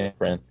label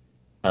imprint.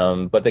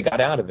 But they got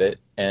out of it,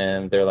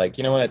 and they're like,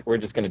 you know what, we're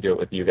just going to do it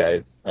with you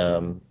guys,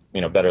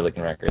 Better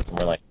Looking Records. And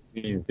we're like,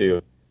 please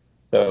do.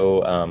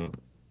 So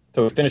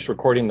we finished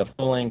recording the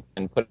full length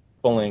and put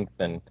full length,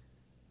 and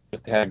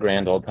just had a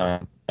grand old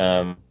time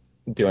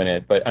doing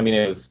it. But I mean,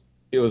 it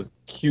was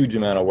a huge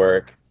amount of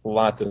work,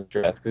 lots of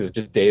stress, because it was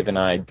just Dave and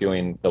I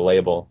doing the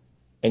label.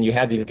 And you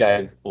had these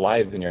guys'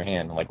 lives in your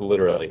hand, like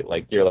literally,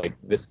 like you're like,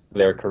 this is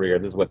their career,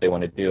 this is what they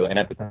want to do. And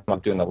at the time, I'm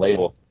doing the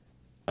label,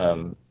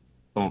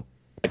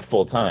 like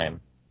full time,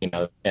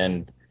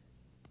 and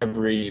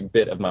every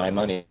bit of my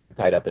money is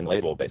tied up in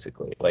label,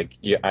 basically. Like,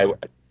 I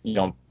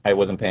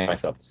wasn't paying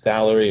myself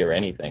salary or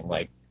anything.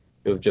 Like,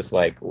 it was just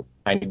like,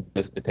 I need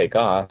this to take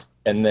off,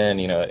 and then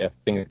if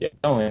things get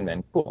going,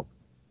 then cool,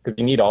 because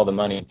you need all the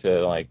money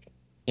to like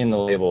in the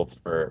label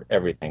for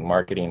everything,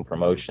 marketing,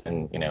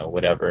 promotion,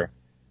 whatever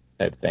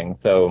type thing.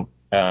 So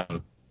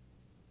it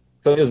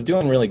was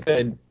doing really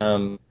good,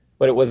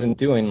 but it wasn't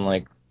doing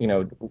like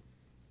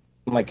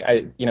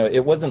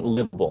it wasn't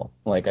livable,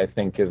 like I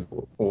think is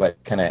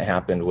what kind of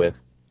happened with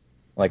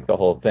like the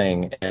whole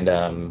thing.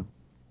 And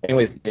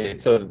anyways,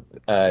 so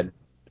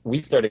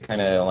we started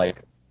kind of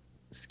like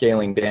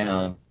scaling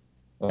down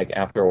like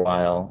after a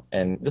while,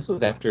 and this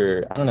was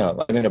after, I don't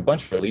know, I mean, a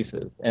bunch of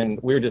releases, and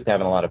we were just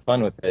having a lot of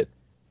fun with it,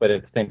 but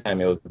at the same time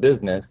it was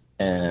business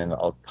and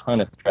a ton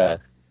of stress.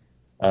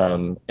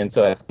 And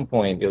so at some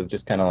point it was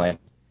just kind of like,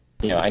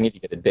 I need to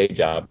get a day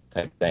job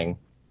type thing.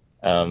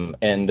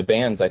 And the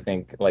bands, I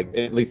think, like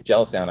at least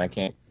Jello Sound, I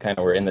can't kind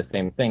of were in the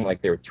same thing.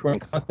 Like they were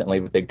touring constantly,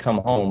 but they'd come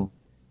home,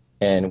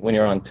 and when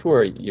you're on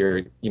tour,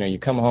 you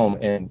come home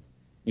and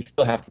you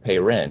still have to pay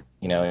rent,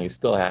 and you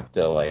still have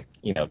to like,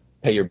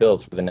 pay your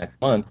bills for the next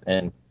month.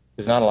 And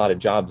there's not a lot of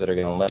jobs that are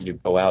going to let you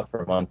go out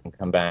for a month and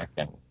come back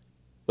and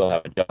still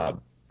have a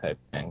job type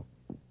thing.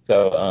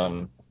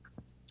 So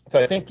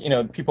I think,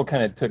 people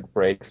kind of took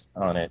breaks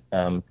on it.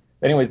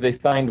 Anyways, they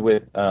signed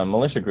with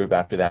Militia Group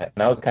after that,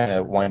 and I was kind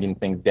of winding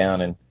things down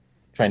and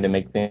trying to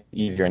make things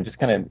easier and just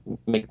kind of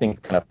make things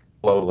kind of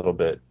flow a little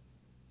bit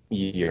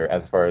easier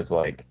as far as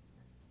like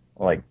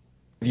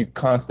you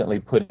constantly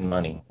put in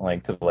money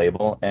like to the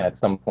label, and at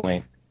some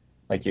point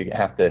like you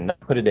have to not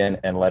put it in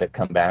and let it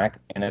come back.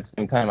 And at the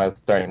same time,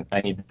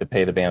 I needed to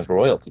pay the band's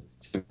royalties.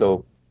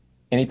 So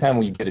anytime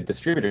we get a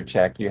distributor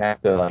check, you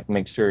have to like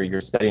make sure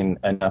you're setting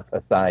enough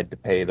aside to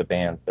pay the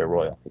bands their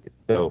royalties.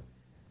 So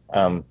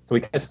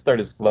we kind of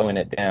started slowing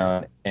it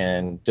down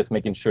and just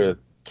making sure that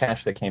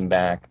cash that came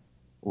back,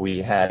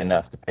 we had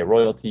enough to pay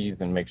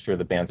royalties and make sure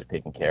the bands are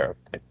taken care of,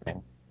 type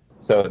thing.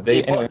 So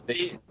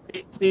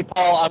see,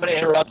 Paul, I'm going to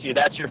interrupt you.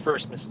 That's your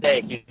first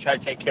mistake. You try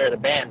to take care of the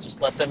bands.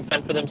 Just let them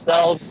fend for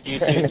themselves.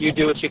 You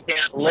do what you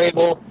can.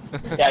 Label.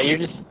 Yeah,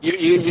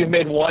 you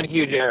made one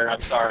huge error.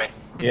 I'm sorry.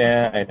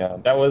 Yeah, I know.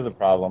 That was a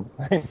problem.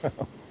 I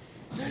know.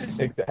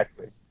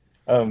 Exactly.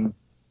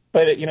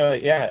 But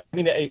yeah, I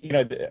mean,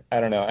 I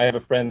don't know. I have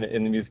a friend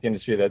in the music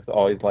industry that's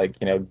always like,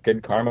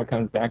 good karma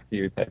comes back to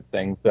you type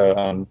thing.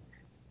 So,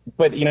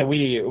 but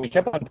we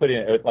kept on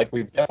putting like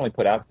we've definitely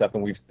put out stuff,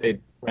 and we've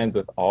stayed friends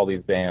with all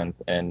these bands,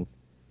 and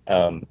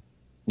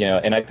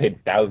and I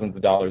paid thousands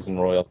of dollars in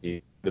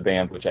royalties to the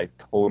bands, which I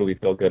totally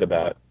feel good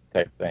about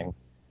type thing.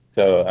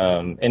 So,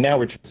 and now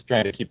we're just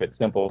trying to keep it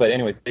simple. But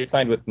anyways, they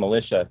signed with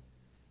Militia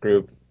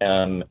Group,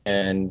 and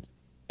I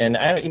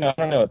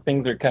don't know,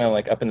 things are kind of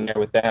like up in the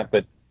air with that,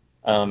 but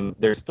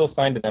they're still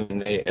signed to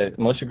them, and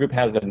Militia Group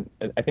has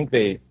I think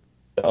the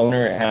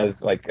owner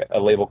has like a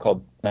label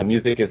called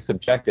Music is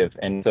Subjective,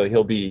 and so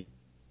he'll be,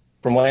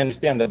 from what I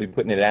understand, they'll be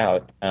putting it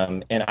out,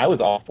 and I was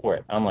all for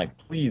it. I'm like,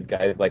 please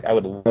guys, like I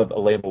would love a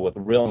label with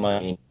real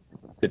money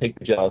to take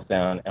the Jealous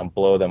Sound and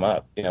blow them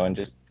up, and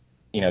just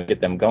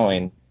get them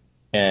going,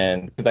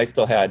 and because I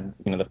still had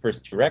the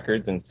first two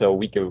records, and so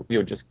we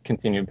would just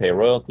continue to pay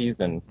royalties,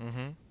 and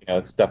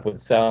stuff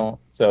would sell.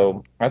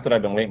 So that's what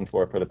I've been waiting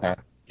for the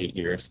past 8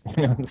 years.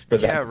 For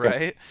that. Yeah,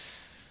 right.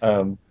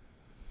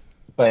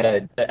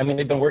 But I mean,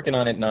 they've been working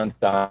on it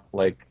nonstop.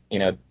 Like,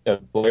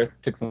 Blair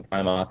took some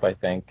time off, I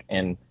think,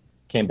 and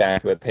came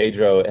back to it.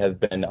 Pedro has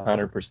been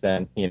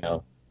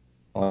 100%,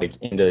 like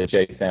into the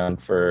J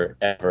sound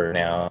forever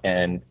now.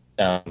 And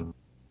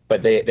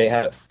but they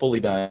have it fully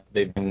done.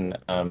 They've been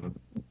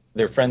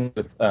they're friends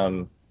with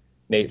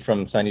Nate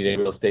from Sunny Day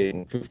Real Estate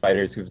and Foo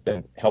Fighters, who's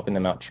been helping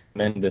them out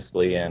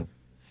tremendously and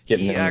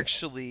getting them.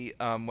 Actually,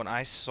 when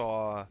I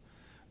saw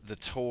the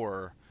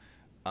tour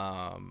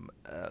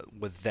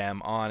with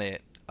them on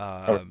it,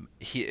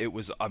 he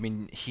was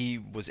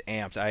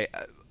amped.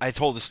 I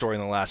told the story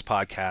in the last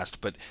podcast,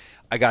 but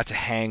I got to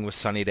hang with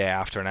Sunny Day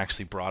after and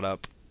actually brought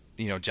up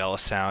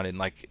Jealous Sound, and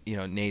like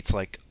Nate's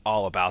like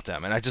all about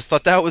them, and I just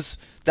thought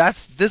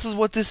this is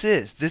what this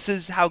is. This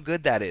is how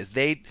good that is.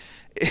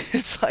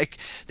 It's like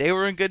they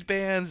were in good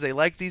bands. They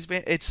like these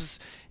bands.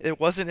 It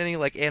wasn't any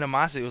like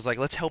animosity. It was like,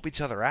 let's help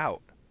each other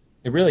out.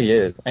 It really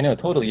is. I know, it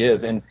totally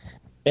is. And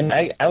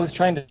I was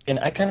trying to, and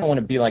I kind of want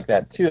to be like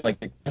that too. Like,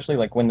 especially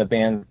like when the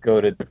bands go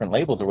to different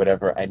labels or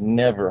whatever, I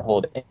never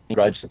hold any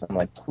grudges. I'm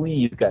like,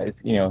 please guys,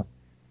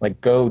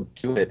 like go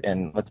do it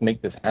and let's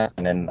make this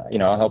happen. And,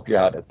 I'll help you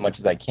out as much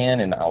as I can,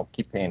 and I'll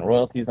keep paying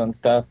royalties on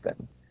stuff.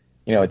 And,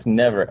 it's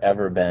never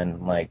ever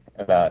been like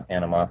about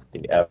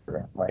animosity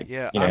ever. Like,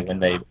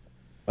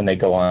 when they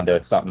go on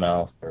to something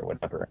else or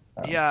whatever.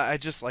 Yeah, I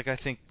think, I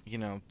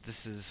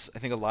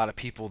think a lot of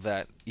people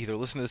that either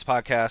listen to this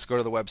podcast, go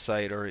to the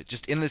website, or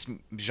just in this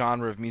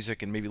genre of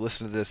music and maybe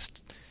listen to this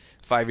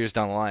 5 years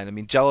down the line. I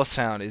mean, Jealous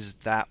Sound is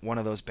one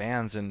of those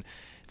bands, and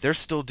they're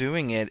still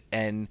doing it,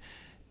 and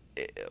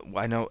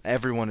I know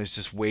everyone is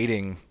just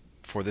waiting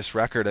for this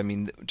record. I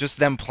mean, just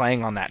them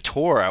playing on that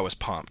tour, I was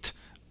pumped.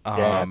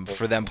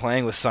 For them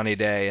playing with Sunny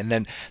Day, and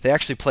then they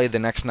actually played the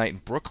next night in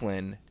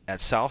Brooklyn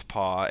at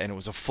Southpaw, and it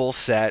was a full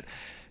set.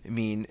 I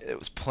mean, it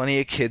was plenty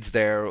of kids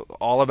there,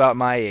 all about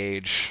my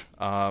age,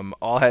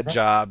 all had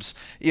jobs.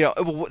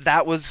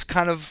 That was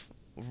kind of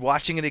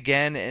watching it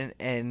again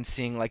and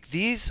seeing like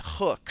these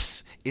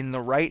hooks in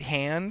the right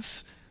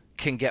hands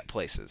can get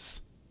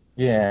places.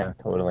 Yeah,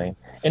 totally.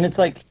 And it's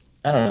like,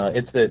 I don't know,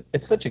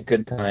 it's such a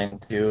good time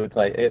too. It's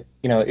like it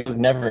was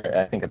never,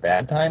 I think, a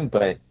bad time,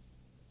 but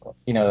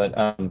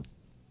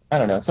I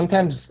don't know.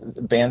 Sometimes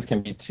bands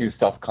can be too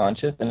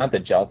self-conscious, and not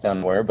that Jealous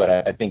Sound were, but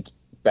I think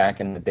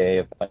back in the day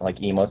of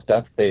like emo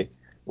stuff, a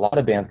lot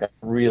of bands got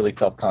really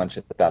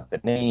self-conscious about the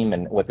name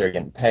and what they're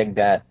getting pegged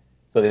at.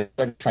 So they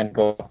started trying to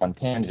go off on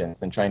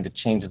tangents and trying to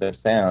change their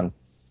sound,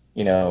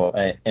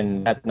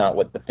 and that's not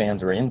what the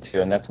fans were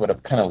into, and that's what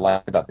I've kind of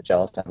liked about the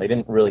Jealous Sound. They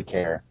didn't really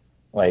care.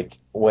 Like,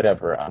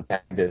 whatever, I'm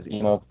tagged as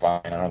emo,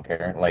 fine, I don't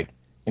care. Like,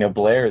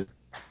 Blair is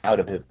out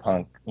of his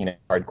punk,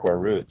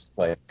 hardcore roots.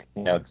 Like,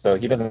 so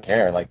he doesn't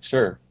care. Like,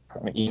 sure,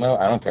 I'm emo,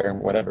 I don't care,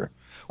 whatever.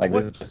 Like,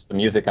 this is just the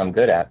music I'm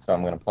good at, so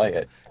I'm going to play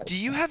it. Do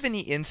you have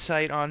any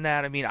insight on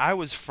that? I mean, I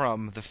was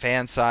from the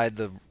fan side,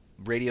 the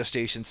radio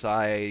station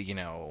side,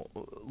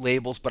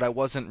 labels, but I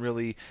wasn't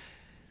really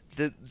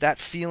that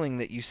feeling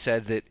that you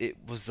said that it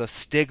was the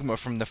stigma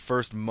from the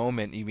first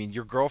moment. You mean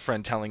your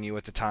girlfriend telling you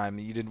at the time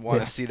you didn't want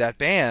to see that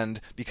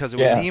band because it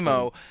was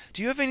emo.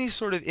 Do you have any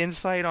sort of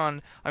insight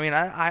on? I mean,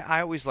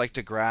 I always like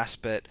to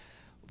grasp at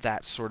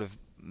that sort of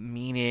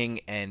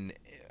meaning and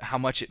how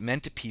much it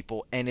meant to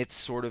people, and it's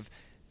sort of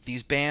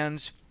these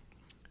bands.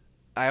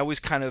 I always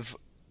kind of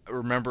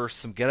remember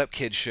some Get Up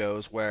Kids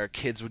shows where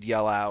kids would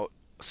yell out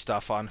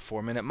stuff on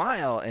 4 Minute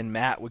Mile, and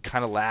Matt would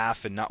kind of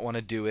laugh and not want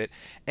to do it.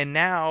 And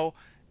now,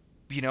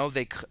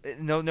 they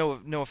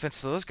no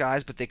offense to those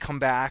guys, but they come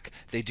back,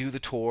 they do the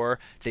tour,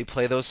 they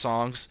play those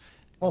songs,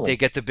 they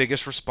get the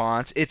biggest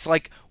response. It's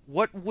like,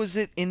 what was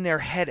it in their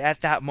head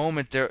at that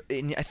moment?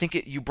 I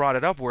think you brought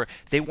it up, where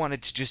they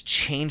wanted to just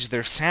change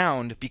their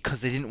sound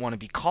because they didn't want to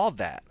be called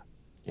that.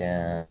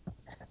 Yeah,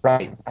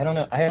 right. I don't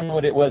know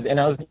what it was, and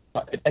I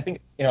think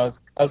I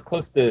was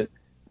close to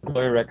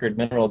Glory Record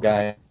Mineral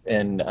guys,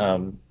 and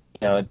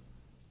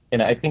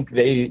and I think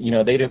they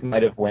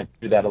might have went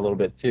through that a little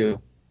bit too,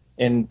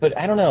 but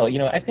I don't know.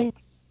 I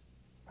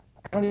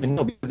don't even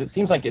know, because it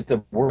seems like it's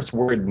a worse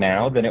word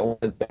now than it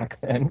was back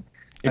then.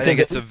 I think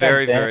it's a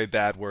very, very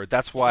bad word.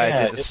 That's why I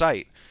did the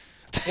site.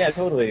 Yeah,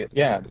 totally.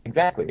 Yeah,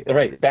 exactly.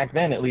 Right. Back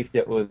then, at least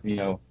it was,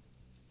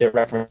 it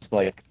referenced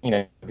like,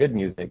 good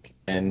music,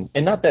 and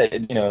not that,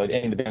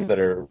 any of the bands that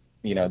are,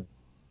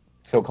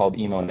 so-called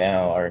emo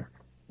now are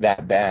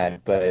that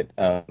bad, but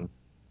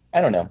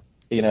I don't know.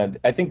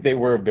 I think they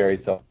were very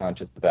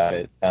self-conscious about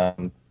it.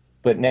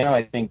 But now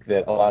I think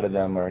that a lot of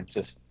them are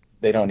just,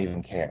 they don't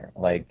even care.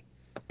 Like,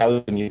 that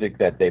was the music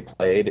that they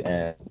played,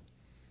 and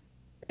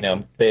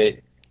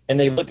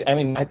they look. I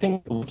mean, I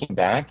think looking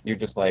back, you're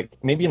just like,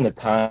 maybe in the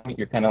time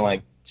you're kind of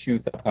like too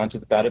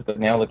self-conscious about it, but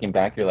now looking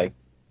back, you're like,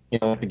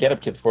 the Get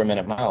Up Kids 4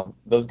 Minute Mile,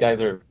 those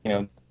guys are,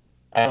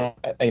 I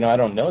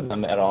don't know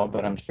them at all,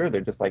 but I'm sure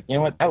they're just like,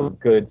 what, that was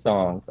good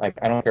songs. Like,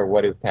 I don't care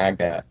what it's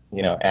tagged at,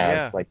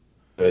 as like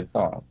good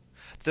songs.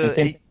 The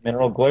same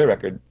Mineral Glory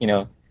Record,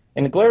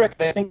 and the Glory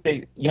Record, I think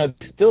they,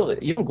 still,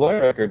 even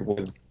Glory Record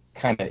was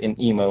kind of an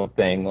emo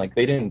thing. Like,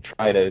 they didn't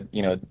try to,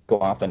 go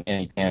off on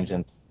any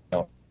tangents,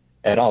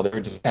 at all. They were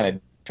just kind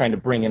of trying to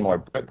bring in more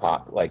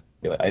Britpop, like,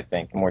 I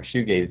think, more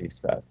shoegazy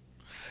stuff.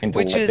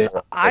 Which is,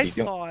 I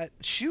thought,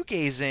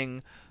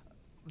 shoegazing,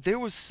 there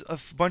was a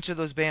bunch of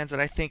those bands that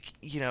I think,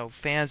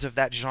 fans of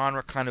that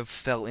genre kind of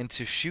fell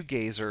into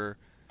shoegazer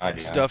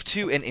stuff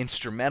too, and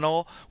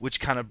instrumental, which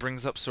kind of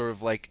brings up sort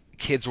of like,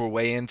 kids were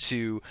way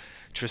into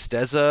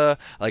Tristeza.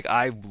 Like,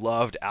 I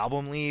loved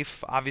Album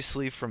Leaf,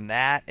 obviously, from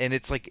that, and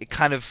it's like, it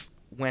kind of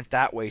went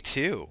that way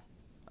too,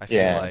 I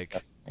feel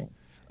like.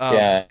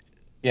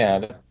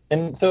 Yeah,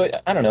 and so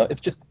I don't know. It's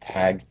just a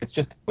tag. It's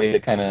just a way to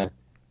kind of,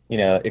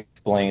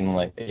 explain,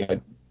 like,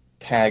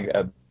 tag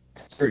a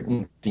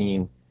certain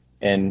scene.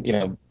 And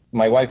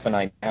my wife and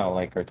I now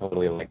like are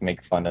totally like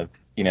make fun of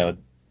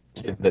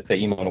kids that say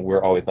emo, and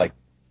we're always like,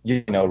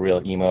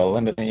 real emo,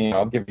 and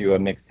I'll give you a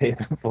mixtape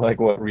of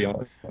like what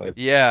real emo is.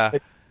 Yeah.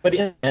 But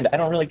in the end, I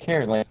don't really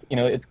care. Like,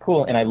 it's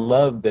cool, and I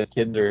love that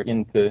kids are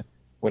into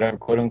whatever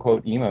quote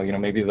unquote emo.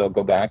 Maybe they'll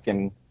go back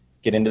and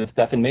get into the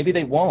stuff, and maybe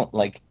they won't.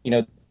 Like,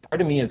 part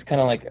of me is kind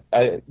of like,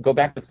 I go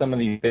back to some of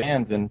these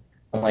bands, and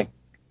I'm like,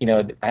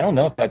 I don't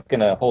know if that's going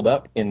to hold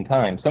up in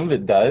time. Some of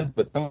it does,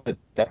 but some of it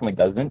definitely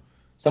doesn't.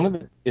 Some of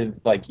it is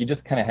like, you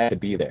just kind of have to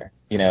be there,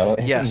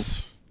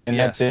 Yes. And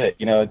that's it.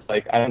 It's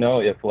like, I don't know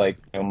if like,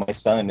 my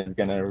son is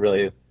going to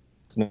really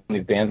listen to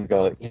these bands and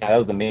go, yeah, that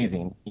was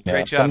amazing.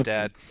 Great job,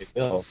 Dad.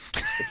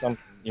 Some,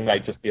 you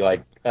might just be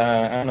like,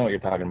 I don't know what you're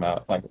talking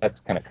about. Like, that's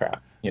kind of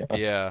crap.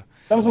 Yeah.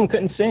 Some of them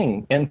couldn't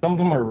sing, and some of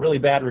them are really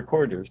bad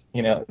recorders,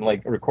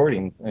 like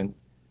recordings, and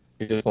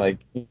you're just like,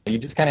 you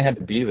just kind of had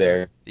to be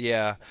there.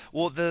 Yeah.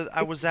 Well,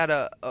 I was at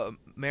a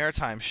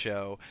maritime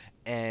show,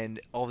 and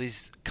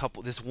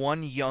this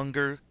one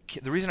younger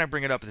kid, the reason I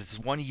bring it up is this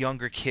one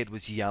younger kid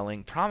was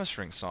yelling Promise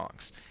Ring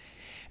songs,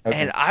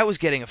 and I was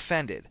getting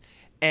offended.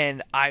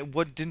 And I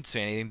didn't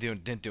say anything,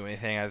 didn't do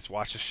anything. I just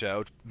watched the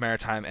show.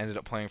 Maritime ended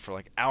up playing for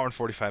like an hour and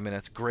 45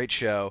 minutes. Great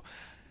show.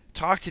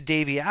 Talked to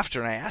Davey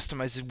after, and I asked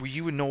him, I said, were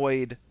you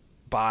annoyed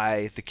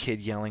by the kid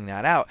yelling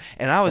that out?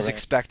 And I was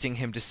expecting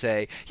him to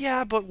say,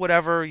 yeah, but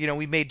whatever,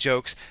 we made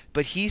jokes.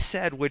 But he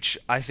said, which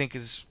I think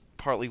is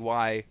partly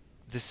why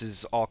this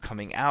is all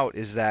coming out,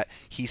 is that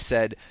he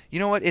said, you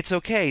know what, it's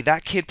okay.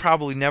 That kid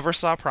probably never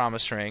saw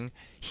Promise Ring.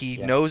 He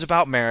knows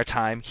about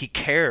Maritime. He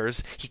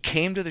cares. He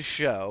came to the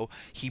show.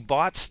 He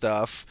bought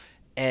stuff.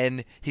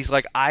 And he's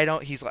like, I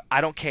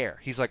don't care.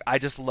 He's like, I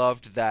just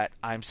loved that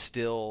I'm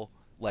still...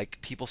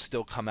 like, people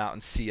still come out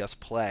and see us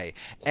play.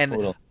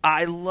 And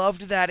I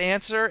loved that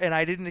answer, and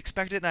I didn't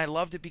expect it, and I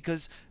loved it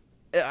because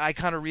I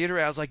kind of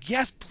reiterated, I was like,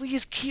 yes,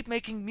 please keep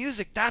making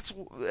music.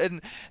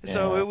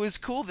 So it was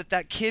cool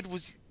that kid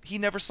he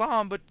never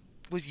saw him, but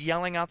was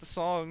yelling out the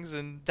songs,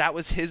 and that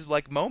was his,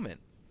 like, moment.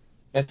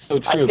 That's so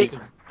true.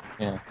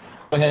 Go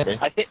ahead, Ray.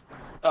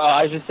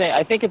 I was just saying,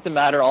 I think it's a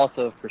matter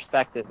also of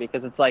perspective,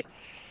 because it's like,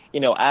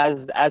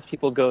 as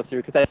people go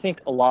through, because I think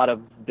a lot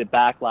of the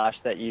backlash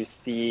that you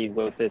see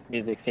with this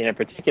music scene in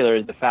particular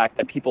is the fact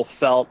that people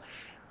felt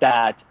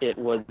that it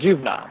was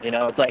juvenile.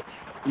 It's like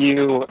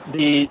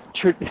the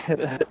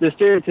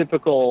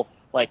stereotypical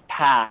like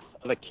path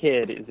of a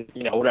kid is,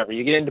 whatever.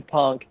 You get into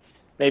punk,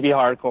 maybe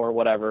hardcore,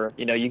 whatever.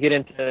 You get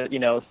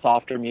into,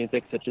 softer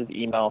music such as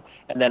emo,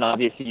 and then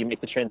obviously you make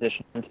the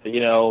transition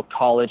to,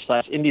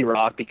 college/indie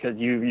rock because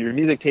your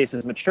music taste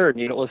is matured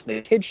and you don't listen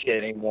to kid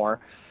shit anymore.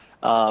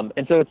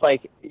 And so it's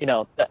like,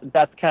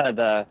 that's kind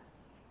of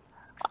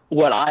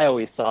what I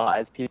always saw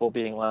as people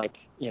being like,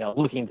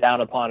 looking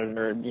down upon it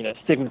or,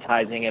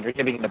 stigmatizing it or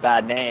giving it a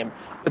bad name.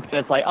 But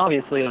then it's like,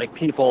 obviously, like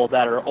people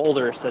that are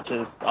older, such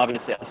as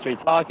obviously on Street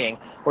Talking,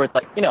 where it's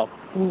like,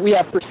 we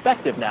have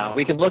perspective now.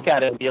 We can look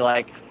at it and be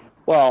like,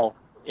 well,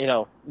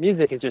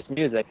 music is just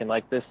music, and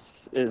like this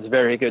is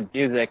very good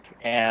music,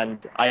 and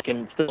I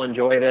can still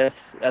enjoy this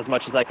as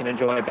much as I can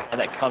enjoy a band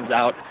that comes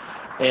out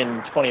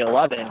in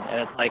 2011.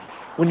 And it's like,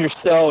 when you're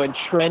so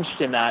entrenched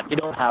in that, you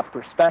don't have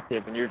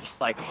perspective, and you're just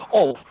like,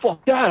 oh,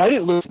 fuck that, I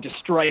didn't listen to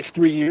Strife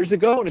 3 years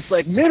ago, and it's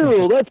like,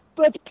 Mineral, that's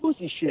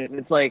pussy shit, and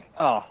it's like,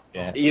 oh,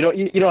 yeah. you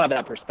don't have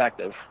that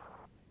perspective.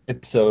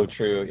 It's so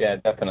true, yeah,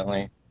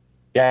 definitely.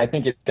 Yeah, I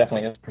think it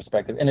definitely is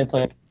perspective, and it's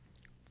like,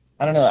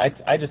 I don't know,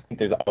 I just think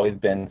there's always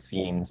been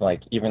scenes,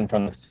 like, even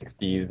from the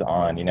 60s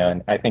on,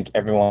 and I think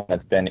everyone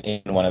that's been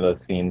in one of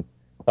those scenes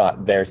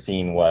thought their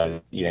scene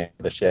was, the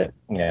shit,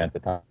 at the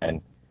time,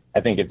 and I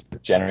think it's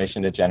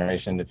generation to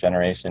generation to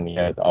generation,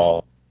 it's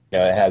all,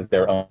 it has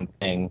their own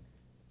thing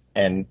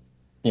and,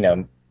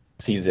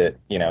 sees it,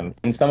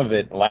 and some of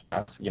it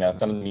lasts,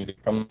 some of the music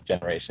from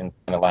generations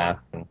kind of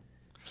lasts and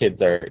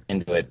kids are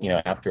into it,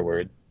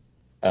 afterwards.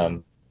 I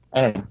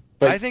don't know.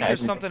 But I think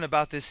there's something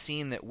about this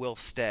scene that will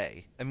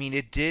stay. I mean,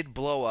 it did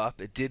blow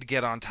up. It did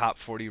get on Top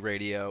 40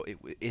 radio.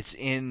 It's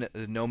in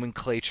the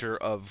nomenclature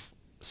of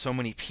so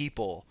many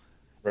people.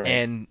 Right.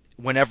 And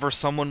whenever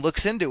someone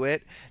looks into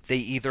it, they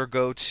either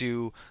go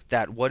to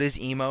that what is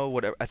emo,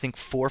 whatever, I think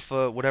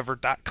Forfa,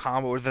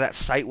 whatever.com, or whatever that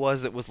site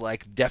was that was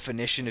like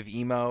definition of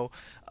emo.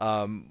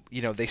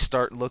 They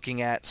start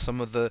looking at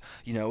some of the,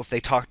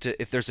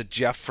 if there's a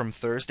Jeff from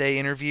Thursday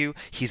interview,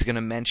 he's going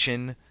to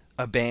mention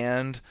a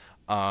band.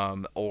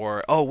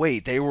 Or, oh,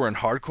 wait, they were in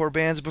hardcore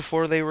bands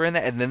before they were in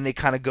that, and then they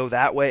kind of go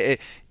that way.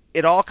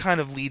 It all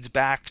kind of leads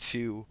back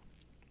to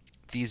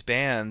these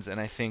bands, and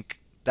I think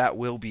that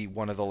will be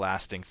one of the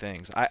lasting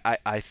things.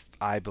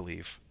 I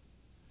believe.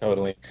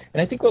 Totally.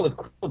 And I think what was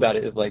cool about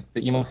it is like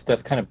the emo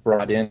stuff kind of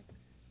brought in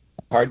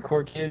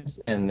hardcore kids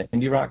and the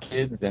indie rock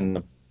kids and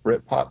the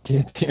Britpop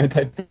kids,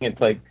 type thing.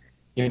 It's like,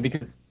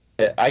 because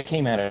I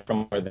came at it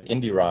from the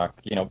indie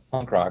rock,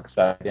 punk rock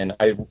side, and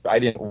I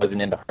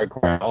wasn't into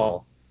hardcore at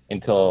all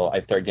until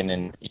I started getting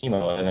into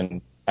emo, and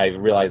then I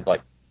realized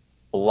like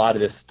a lot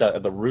of this stuff,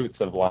 the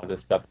roots of a lot of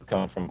this stuff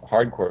coming from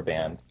hardcore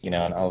bands, and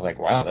I was like,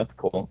 wow, that's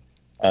cool.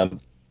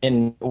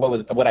 And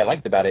what I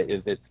liked about it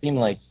is it seemed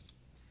like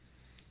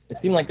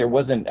there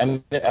wasn't, I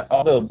mean,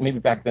 although maybe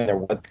back then there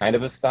was kind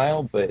of a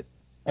style, but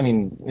I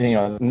mean,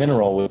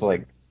 Mineral was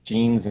like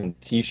jeans and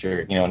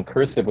t-shirt, and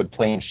Cursive would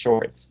play in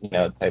shorts,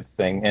 type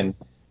thing. And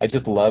I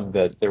just loved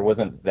that there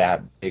wasn't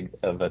that big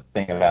of a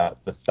thing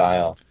about the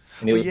style.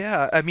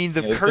 Yeah, I mean,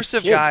 the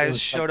Cursive guys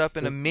showed up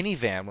in a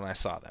minivan when I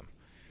saw them.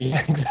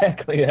 Yeah,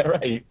 exactly. Yeah,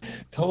 right.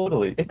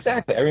 Totally.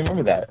 Exactly. I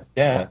remember that.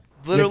 Yeah.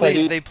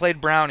 Literally, they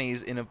played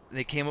Brownies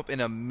they came up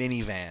in a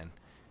minivan.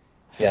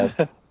 Yeah.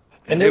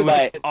 And it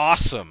was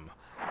awesome.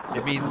 I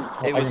mean,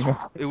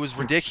 it was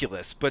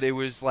ridiculous, but it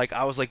was like,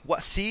 I was like,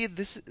 what? See,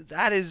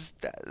 that is.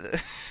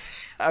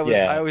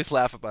 I always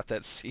laugh about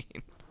that scene.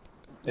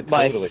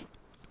 Totally.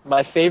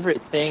 My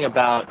favorite thing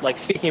about, like,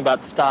 speaking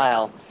about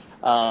style,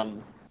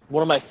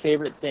 one of my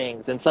favorite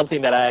things, and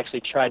something that I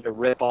actually tried to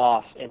rip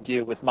off and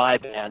do with my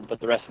band, but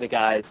the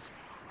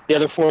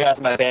other 4 guys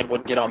in my band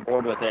wouldn't get on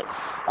board with it,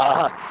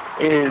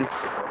 is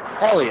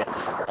Elliot.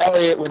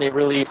 Elliot, when they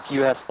released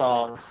U.S.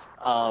 songs,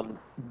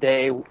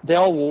 they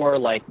all wore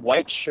like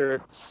white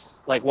shirts,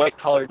 like white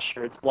collared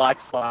shirts, black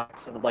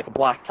slacks, and like a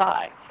black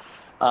tie.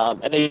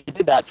 And they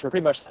did that for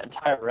pretty much the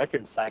entire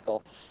record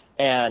cycle.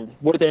 And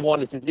what they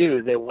wanted to do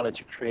is they wanted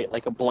to create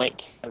like a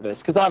blank canvas,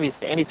 because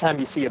obviously anytime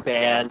you see a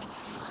band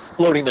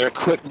loading their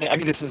equipment, I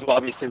mean, this is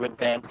obviously when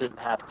bands didn't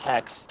have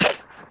text,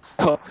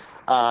 so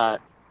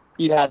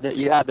you had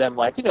them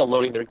like,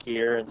 loading their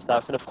gear and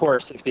stuff. And of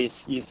course, if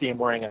you see them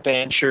wearing a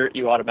band shirt,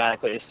 you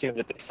automatically assume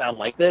that they sound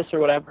like this or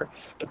whatever.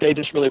 But they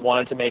just really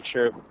wanted to make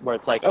sure where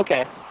it's like,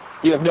 okay,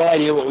 you have no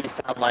idea what we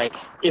sound like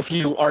if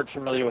you aren't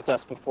familiar with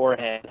us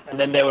beforehand. And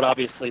then they would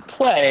obviously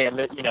play, and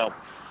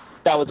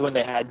that was when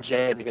they had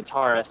Jay, the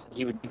guitarist, and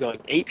he would be going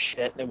ape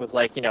shit. And it was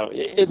like,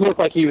 it looked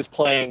like he was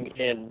playing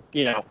in,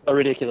 a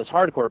ridiculous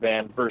hardcore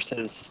band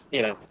versus,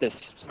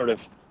 this sort of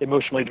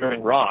emotionally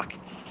driven rock.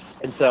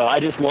 And so I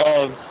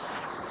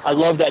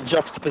love that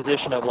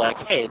juxtaposition of like,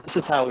 hey, this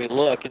is how we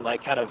look, and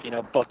like kind of,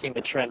 bucking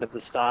the trend of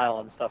the style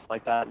and stuff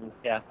like that. And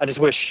yeah, I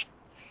wish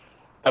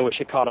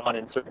it caught on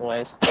in certain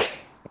ways.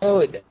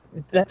 Oh,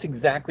 that's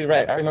exactly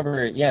right. I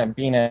remember,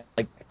 being at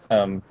like,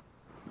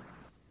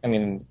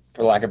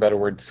 for lack of a better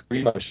word,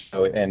 screamo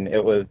show, and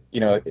it was,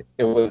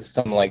 it was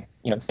some like,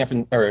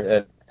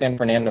 San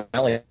Fernando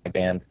Valley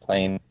bands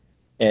playing,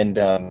 and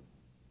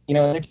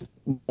they're just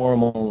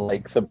normal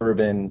like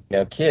suburban,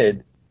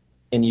 kids,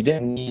 and you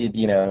didn't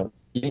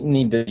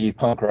need to be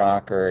punk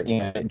rock or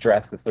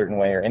dress a certain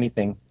way or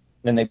anything.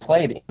 When they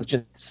played, it was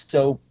just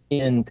so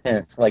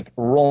intense, like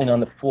rolling on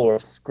the floor,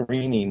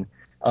 screaming.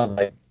 I was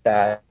like,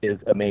 that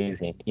is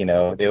amazing.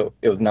 It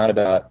was not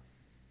about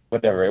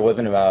whatever. It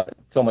wasn't about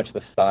so much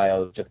the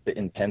style, just the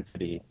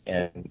intensity.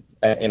 And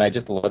and I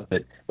just loved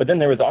it. But then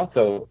there was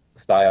also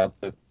style,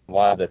 a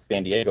lot of the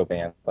San Diego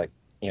bands like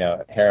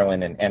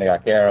Heroin and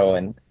Antioch Arrow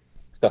and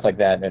stuff like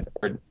that, and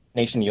or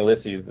Nation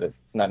Ulysses. That's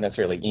not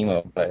necessarily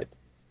emo, but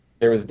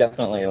there was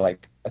definitely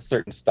like a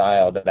certain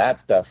style to that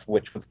stuff,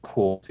 which was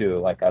cool too.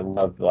 Like I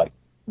loved like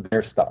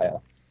their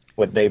style,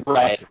 what they brought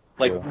Right.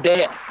 Like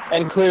they,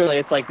 and clearly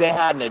it's like they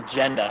had an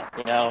agenda,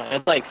 and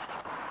it's like,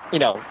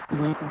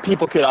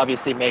 people could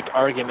obviously make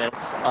arguments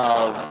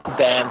of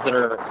bands that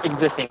are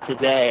existing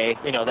today,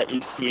 that you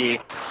see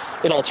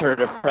in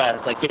alternative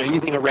press, like,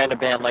 using a random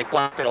band like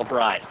Black Veil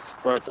Brides,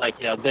 where it's like,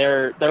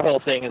 their whole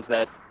thing is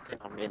that,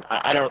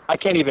 I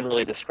can't even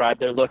really describe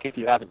their look if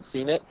you haven't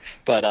seen it,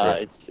 but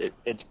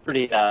it's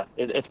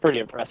pretty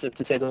impressive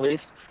to say the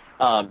least.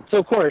 So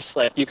of course,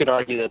 like, you could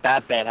argue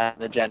that band has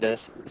an agenda,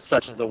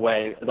 such as a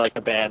way like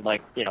a band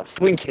like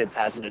Swing Kids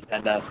has an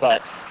agenda,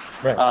 but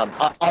Right.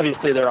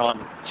 Obviously they're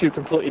on two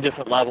completely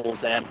different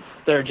levels, and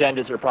their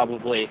agendas are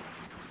probably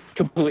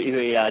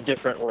completely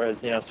different.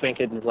 Whereas Swing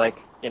Kids is like,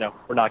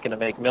 we're not going to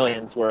make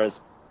millions, whereas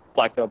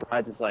Black Veil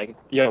Brides is like,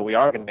 we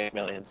are going to make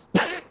millions.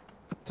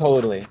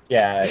 Totally.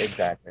 Yeah,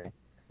 exactly.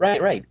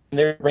 Right.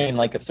 They're bringing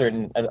like a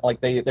certain,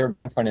 like they were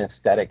for an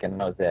aesthetic, and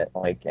that was it.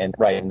 Like, and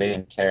they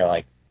didn't care.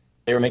 Like,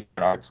 they were making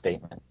an art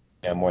statement,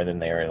 more than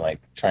they were like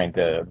trying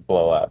to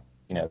blow up,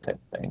 type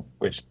of thing,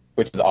 which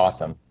is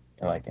awesome,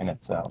 like in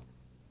itself.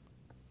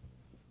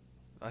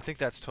 I think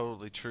that's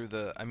totally true.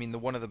 The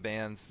one of the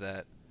bands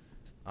that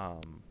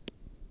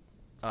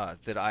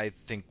that I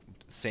think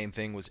same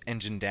thing was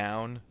Engine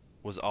Down,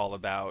 was all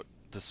about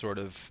the sort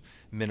of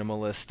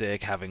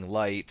minimalistic, having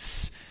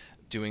lights,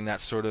 doing that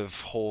sort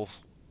of whole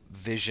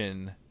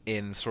vision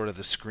in sort of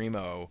the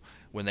screamo,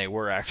 when they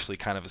were actually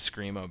kind of a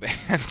screamo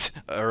band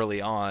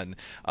early on.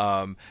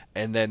 And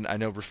then I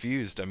know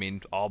Refused,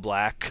 all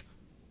black.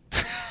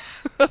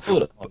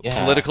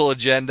 Yeah. Political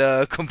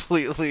agenda,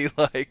 completely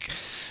like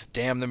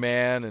damn the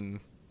man, and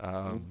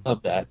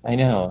love that. I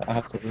know,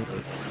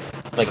 absolutely.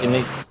 Like, so,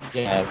 and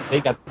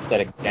they got the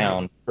aesthetic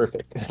down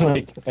perfect.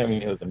 Like,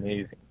 it was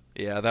amazing.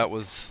 Yeah, that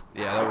was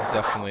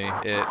definitely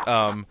it.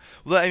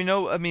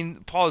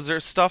 Paul, is there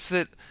stuff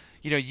that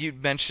you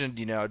mentioned?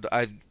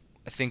 I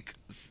think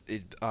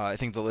I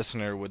think the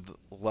listener would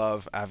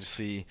love,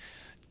 obviously,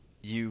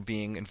 you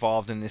being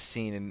involved in this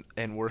scene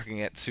and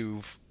working at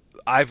two.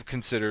 I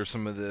consider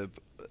some of the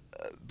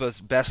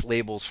best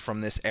labels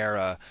from this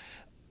era.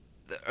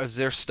 Is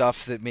there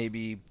stuff that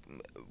maybe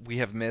we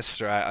have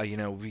missed, or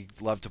we'd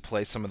love to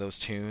play some of those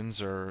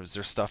tunes, or is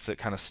there stuff that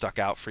kind of stuck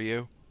out for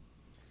you?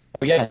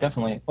 Oh yeah,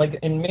 definitely. Like,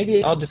 and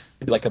maybe I'll just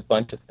do like a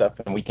bunch of stuff,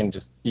 and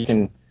you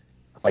can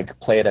like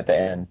play it at the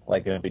end,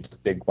 like it'll be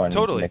just big one.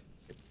 Totally.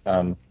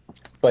 Yeah,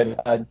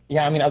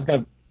 I was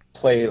gonna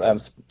play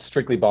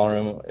Strictly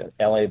Ballroom,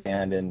 LA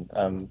band,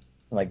 and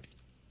like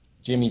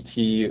Jimmy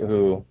T,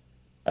 who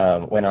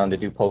went on to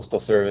do Postal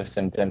Service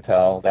and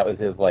Dentel. That was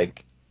his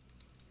like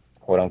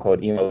quote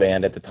unquote emo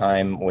band at the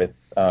time, with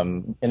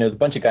and it was a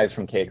bunch of guys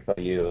from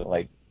KXLU,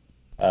 like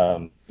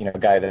a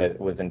guy that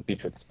was in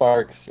Beach with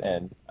Sparks,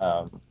 and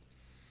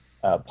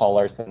Paul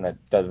Larson, that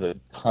does a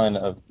ton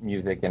of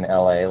music in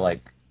LA. Like,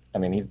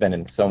 he's been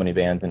in so many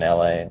bands in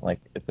LA. Like,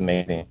 it's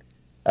amazing.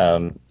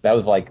 That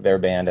was like their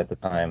band at the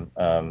time.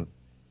 And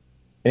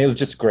it was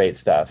just great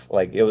stuff.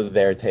 Like, it was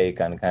their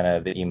take on kind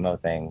of the emo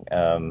thing.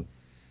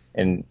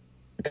 And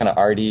kind of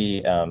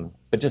arty,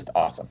 but just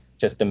awesome.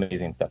 Just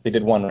amazing stuff. They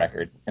did one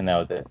record, and that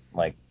was it.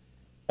 Like,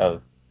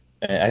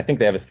 and I think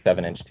they have a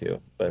 7-inch too.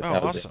 But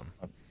that was awesome.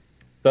 It.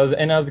 So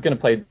I was going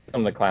to play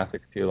some of the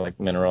classics too, like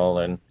Mineral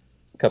and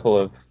a couple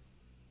of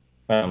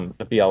the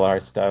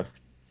BLR stuff.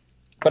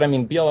 But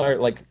BLR,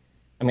 like,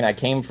 I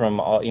came from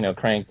all,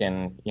 Crank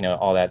and,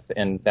 all that,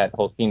 and that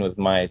whole scene was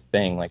my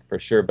thing, like, for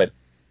sure. But I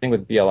think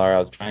with BLR, I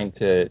was trying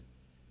to,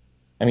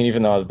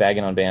 even though I was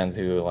bagging on bands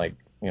who, like,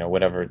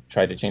 whatever,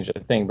 tried to change the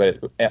thing, but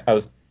I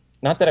was,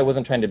 not that I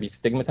wasn't trying to be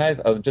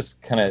stigmatized, I was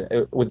just kind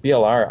of, with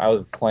BLR, I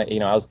was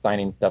playing, I was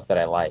signing stuff that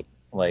I liked.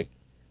 Like,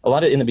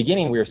 in the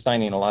beginning, we were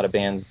signing a lot of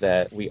bands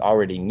that we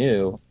already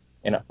knew,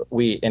 and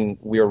we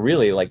were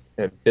really like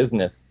in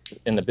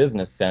the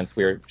business sense,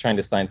 we were trying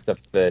to sign stuff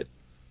that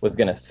was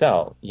going to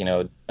sell,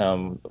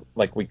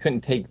 like, we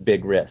couldn't take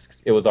big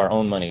risks. It was our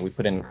own money. We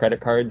put in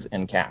credit cards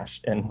and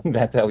cash, and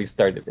that's how we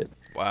started it.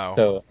 Wow.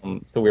 So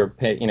we were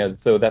paying,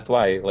 so that's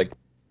why, like,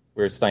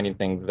 we were signing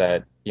things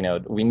that,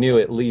 we knew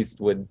at least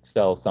would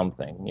sell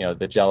something,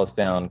 the Jealous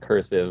Sound,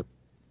 Cursive,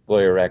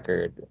 Gloria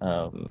record,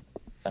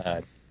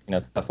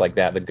 stuff like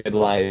that. The Good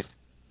Life,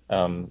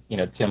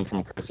 Tim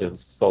from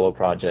Cursive's solo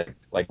project.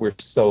 Like, we're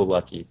so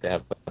lucky to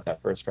have put out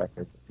that first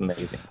record. It's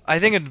amazing. I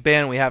think a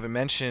band we haven't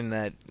mentioned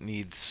that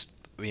needs,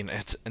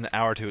 it's an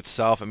hour to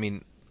itself.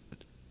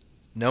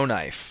 No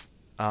Knife.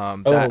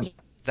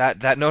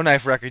 That No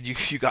Knife record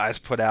you guys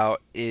put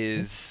out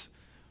is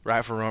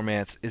Right for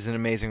Romance is an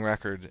amazing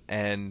record,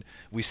 and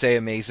we say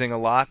amazing a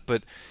lot,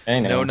 but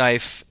No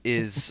Knife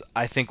is,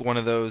 I think, one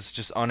of those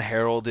just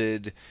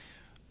unheralded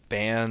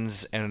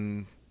bands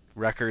and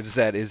records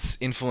that is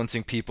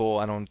influencing people.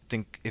 I don't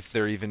think if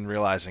they're even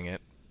realizing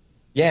it.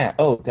 Yeah,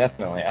 oh,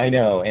 definitely. I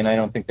know, and I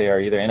don't think they are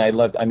either. And I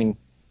mean,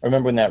 I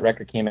remember when that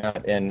record came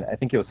out, and I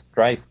think it was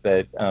Strice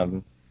that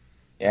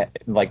yeah,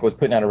 like was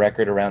putting out a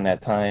record around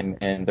that time,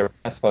 and their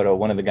press photo,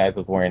 one of the guys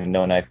was wearing a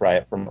No Knife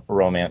Riot from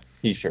Romance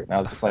T-shirt, and I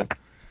was just like,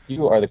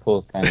 "You are the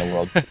coolest guy in the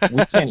world.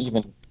 We can't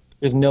even.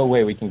 There's no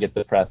way we can get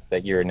the press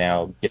that you're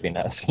now giving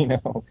us. You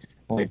know,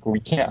 like we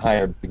can't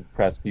hire big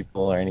press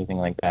people or anything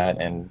like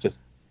that, and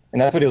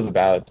that's what it was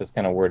about, just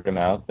kind of word of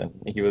mouth, and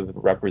he was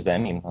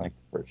representing like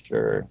for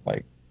sure,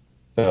 like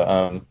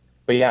so.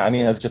 But yeah, I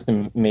mean, that's just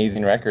an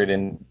amazing record,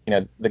 and you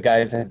know, the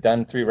guys had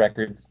done 3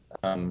 records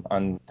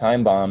on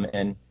Time Bomb,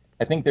 and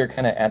I think they're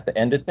kind of at the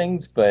end of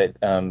things, but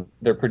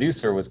their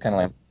producer was kind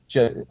of like,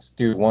 just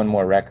do one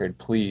more record,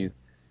 please.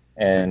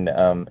 And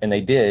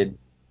they did.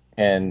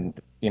 And,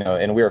 you know,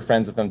 and we were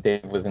friends with them.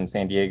 Dave was in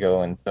San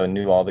Diego and so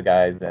knew all the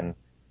guys and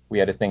we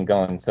had a thing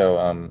going.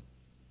 So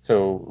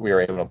we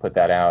were able to put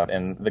that out.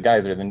 And the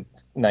guys are the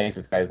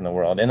nicest guys in the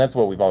world. And that's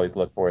what we've always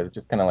looked for, is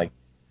just kind of like,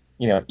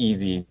 you know,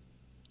 easy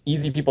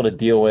people to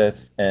deal with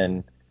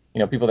and, you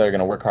know, people that are going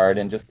to work hard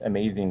and just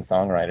amazing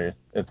songwriters.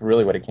 It's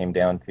really what it came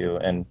down to.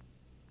 And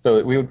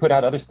so we would put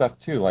out other stuff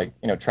too, like,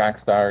 you know,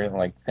 Trackstar,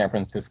 like San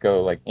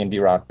Francisco, like indie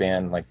rock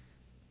band, like,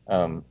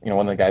 you know,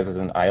 one of the guys was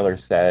in Eiler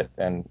Set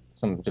and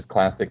some just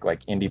classic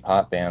like indie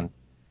pop bands.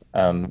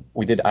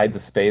 We did Ides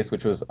of Space,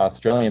 which was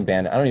Australian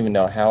band. I don't even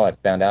know how I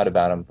found out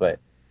about them, but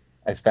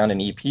I found an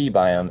EP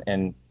by them,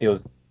 and it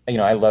was, you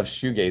know, I love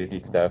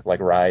shoegazy stuff like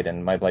Ride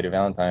and My Bloody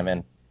Valentine,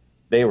 and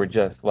they were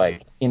just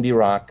like indie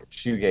rock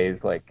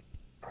shoegaze, like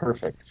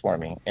perfect for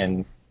me.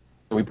 And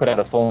so we put out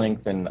a full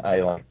length, and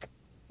I like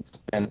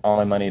spent all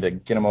my money to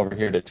get them over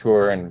here to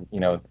tour, and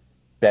you know,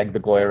 begged the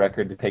Gloria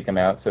record to take them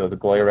out. So it was a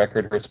Gloria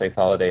record, her Space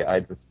Holiday,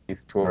 Ides of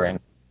Space tour, and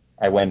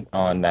I went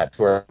on that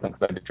tour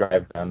because I had to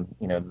drive them,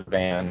 you know, the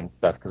van and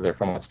stuff because they're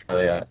from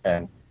Australia,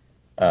 and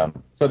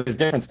so there's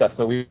different stuff.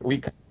 So we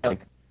kind of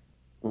like,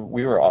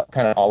 we were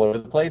kind of all over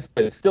the place,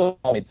 but it still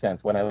all made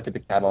sense. When I look at the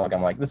catalog,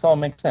 I'm like, this all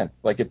makes sense.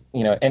 Like, it's,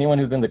 you know, anyone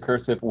who's into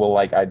Cursive will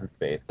like Ides of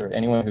Space, or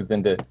anyone who's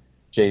into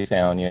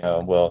J-Sound, you know,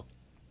 will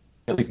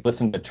at least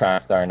listen to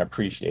Trackstar and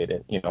appreciate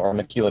it, you know, or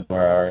Maquiladora,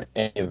 or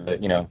any of the,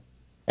 you know,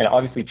 and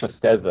obviously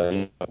Tristeza, you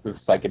know, was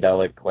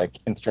psychedelic, like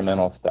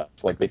instrumental stuff.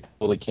 Like they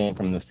totally came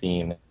from the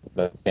scene,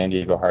 the San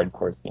Diego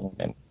hardcore scene,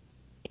 and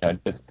you know,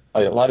 just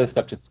a lot of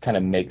stuff just kind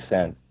of makes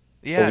sense.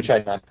 Yeah. But we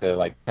try not to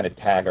like kind of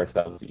tag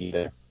ourselves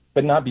either,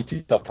 but not be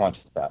too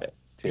self-conscious about it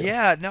too.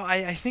 Yeah, no,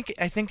 I think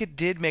it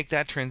did make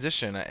that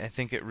transition. I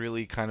think it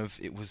really kind of,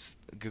 it was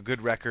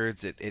good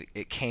records.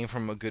 It came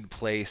from a good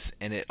place,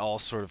 and it all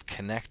sort of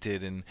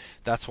connected, and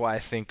that's why I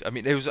think. I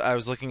mean, it was, I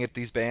was looking at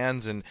these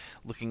bands and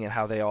looking at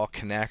how they all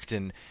connect,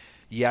 and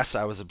yes,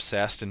 I was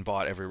obsessed and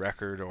bought every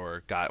record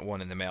or got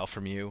one in the mail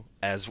from you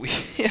as we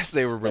as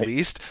they were Right.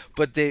 released.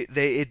 But they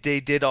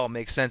did all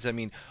make sense. I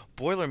mean,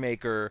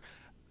 Boilermaker,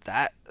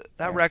 that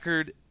Yeah.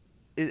 record.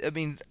 I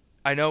mean,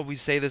 I know we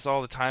say this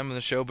all the time on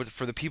the show, but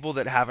for the people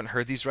that haven't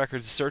heard these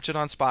records, search it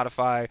on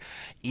Spotify,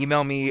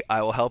 email me,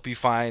 I will help you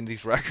find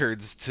these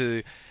records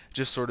to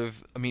just sort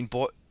of, I mean,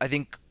 I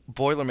think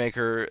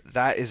Boilermaker,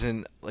 that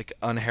isn't like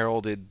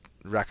unheralded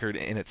record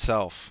in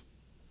itself.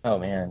 Oh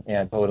man,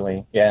 yeah,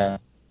 totally, yeah.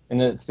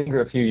 And the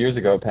singer a few years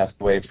ago passed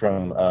away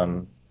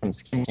from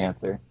skin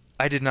cancer.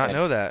 I did not And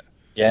know that.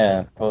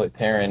 yeah, totally,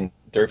 Taryn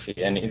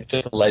Durfee, and he's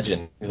just a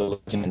legend. He's a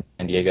legend in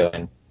San Diego,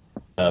 and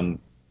um,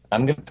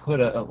 I'm gonna put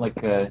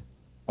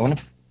I want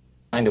to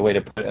find a way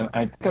to put.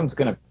 I think I'm just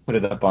gonna put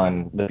it up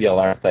on the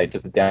BLR site,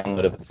 just a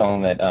download of a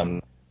song that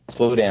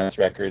Slow Dance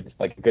Records,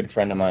 like a good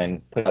friend of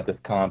mine, put out this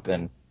comp,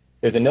 and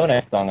there's a No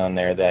Knife song on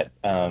there that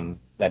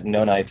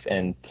No Knife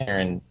and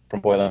Taryn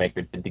from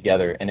Boilermaker did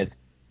together, and it's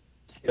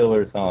a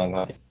killer song.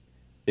 Like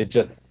it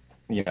just,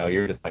 you know,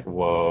 you're just like,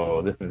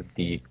 whoa, this is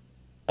deep.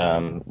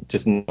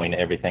 Just knowing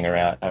everything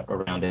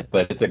around it,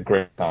 but it's a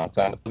great song.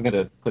 So I'm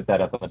gonna put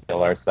that up on the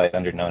BLR site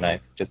under No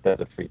Knife, just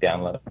as a free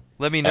download.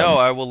 Let me know. Um,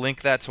 I will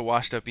link that to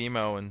Washed Up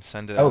Emo and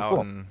send it oh, out,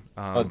 cool. and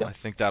Oh, I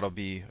think that'll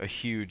be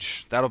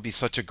that'll be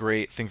such a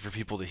great thing for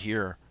people to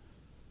hear.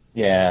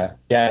 yeah,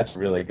 yeah, it's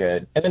really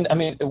good. And then, I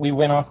mean, we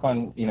went off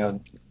on, you know,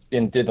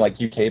 and did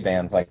like UK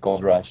bands like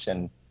Gold Rush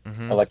and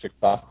Hmm. Electric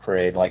Soft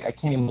Parade. Like, I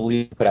can't even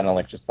believe we put out an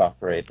Electric Soft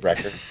Parade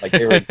record. Like,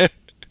 they were,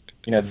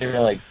 you know, they were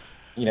like,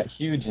 you know,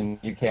 huge in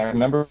UK. I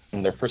remember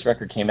when their first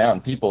record came out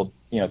and people,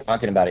 you know,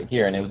 talking about it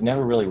here, and it was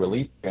never really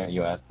released here in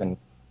the US. And,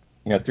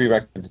 you know, 3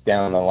 records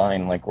down the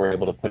line, like, we're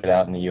able to put it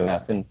out in the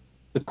US. And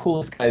the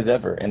coolest guys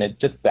ever. And it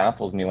just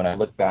baffles me when I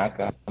look back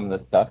on some of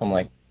the stuff. I'm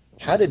like,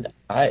 how did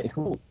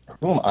who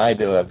am I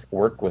to have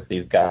worked with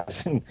these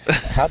guys? And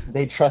how did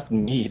they trust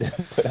me to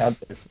put out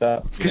their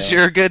stuff? You Because know?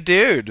 you're a good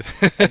dude.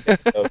 I guess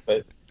so,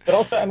 but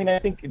also, I mean, I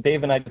think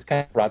Dave and I just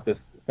kind of brought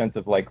this sense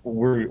of like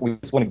we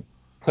just want to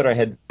put our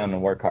heads down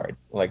and work hard.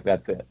 Like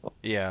that's it,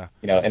 Yeah.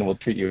 you know, and we'll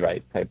treat you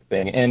right type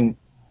thing. And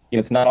you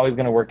know, it's not always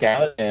going to work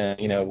out, and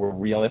you know, we're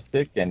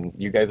realistic, and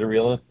you guys are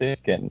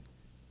realistic, and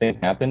things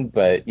happen.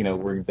 But you know,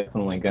 we're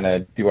definitely going to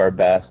do our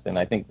best, and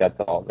I think that's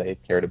all they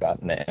cared about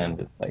in the end.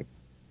 Is like,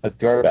 let's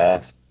do our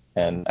best.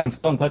 And I'm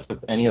still in touch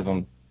with any of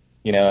them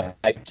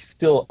I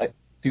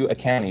do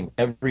accounting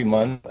every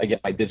month. I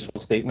get my digital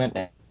statement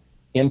and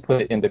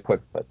input it into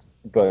QuickBooks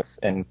books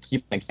and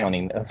keep an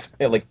accounting of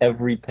like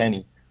every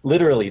penny,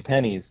 literally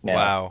pennies now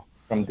Wow.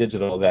 from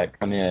digital that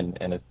come in,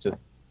 and it's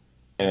just.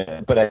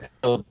 But I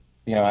still,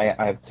 I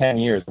have 10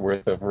 years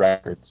worth of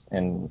records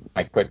in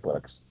my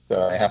QuickBooks,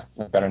 so I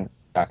better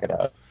knock it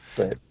out.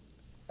 But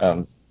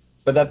um,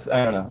 but that's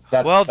I don't know.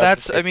 Well,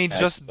 That's that's, I mean,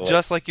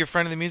 just like your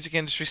friend in the music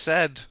industry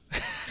said,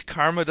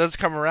 karma does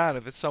come around.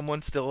 If it's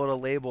someone still at a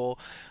label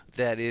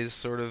that is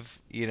sort of,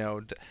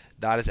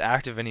 not as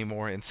active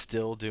anymore and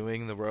still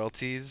doing the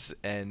royalties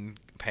and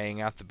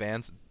paying out the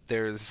bands,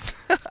 there's,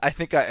 I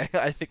think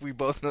we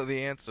both know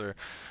the answer.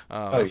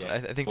 oh yeah, I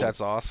think cool.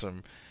 that's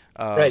awesome.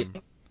 Right.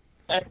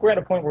 Um, We're at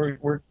a point where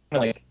we're kind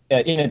of like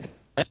in its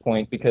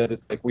point because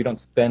it's like we don't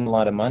spend a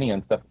lot of money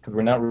on stuff because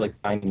we're not really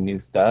signing new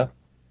stuff.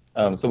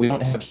 So we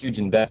don't have huge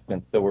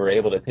investments, so we're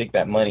able to take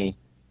that money,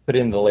 put it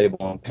in the label,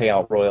 and pay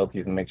out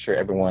royalties and make sure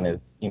everyone is,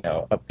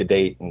 up to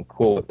date and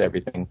cool with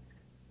everything.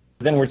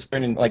 But then we're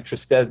starting like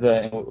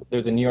Tristeza, and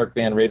there's a New York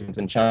band, Ravens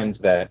and Chimes,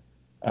 that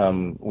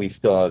we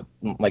still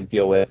like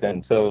deal with.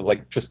 And so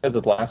like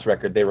Tristeza's last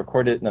record, they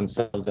recorded it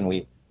themselves, and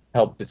we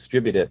helped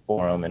distribute it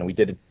for them, and we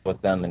did it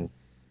with them, and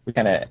we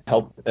kind of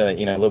helped, a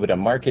little bit of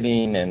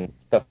marketing and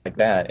stuff like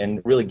that,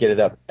 and really get it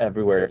up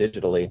everywhere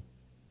digitally.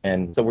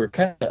 And so we're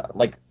kind of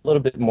like a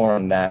little bit more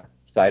on that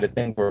side of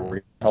things where we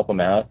help them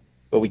out,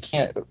 but we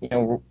can't,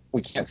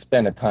 we can't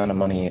spend a ton of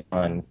money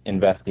on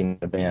investing in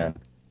the band.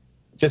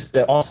 Just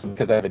also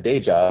because I have a day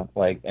job,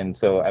 like, and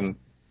so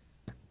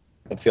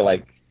I feel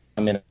like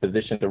I'm in a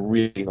position to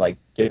really like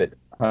give it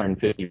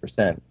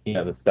 150%,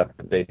 the stuff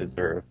that they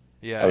deserve.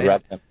 yeah, I would and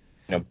rather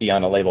them, be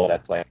on a label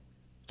that's like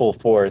full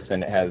force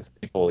and it has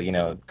people,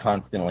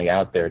 constantly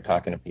out there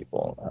talking to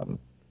people.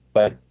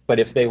 But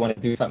if they want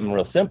to do something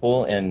real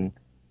simple and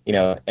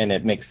and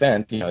it makes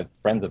sense,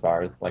 friends of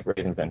ours like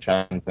Ravens and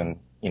Chimes and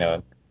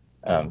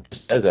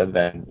Tristeza,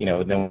 then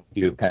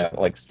we do kind of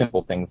like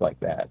simple things like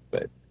that.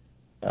 But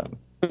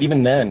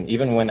even then,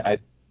 even when I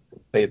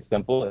say it's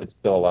simple, it's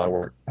still a lot of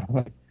work.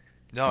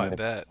 no, I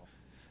bet.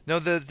 No,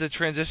 the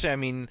transition. I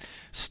mean,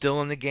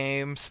 still in the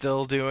game,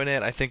 still doing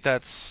it. I think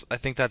that's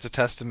a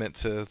testament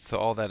to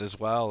all that as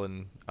well,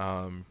 and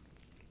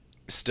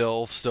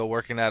still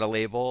working at a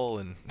label,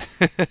 and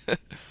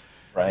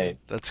Right.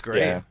 that's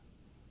great. Yeah.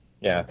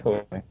 Yeah.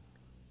 Totally. But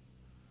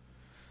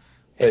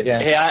Hey,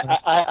 yeah.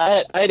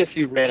 I had a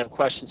few random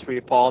questions for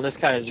you, Paul, and this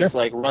kind of just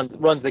Sure. like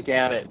runs the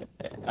gamut.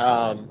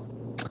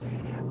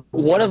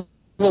 One of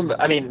them,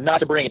 I mean, not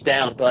to bring it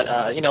down, but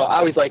I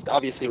always like,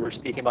 obviously we're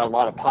speaking about a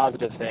lot of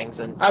positive things,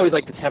 and I always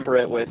like to temper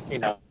it with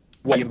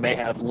what you may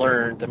have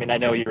learned. I mean, I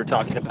know you were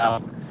talking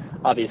about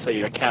obviously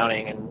your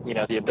accounting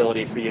and the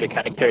ability for you to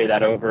kind of carry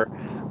that over.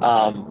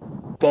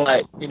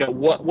 But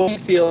what do you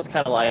feel is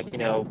kind of like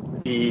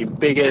the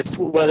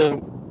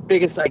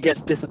biggest I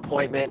guess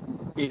disappointment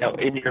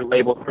in your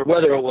label career,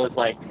 whether it was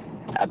like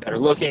at Better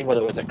Looking,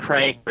 whether it was a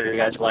Crank, where you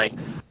guys were like,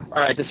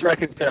 all right, this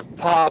record's gonna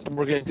pop and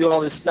we're gonna do all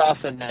this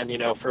stuff, and then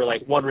for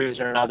like one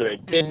reason or another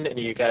it didn't, and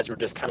you guys were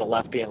just kind of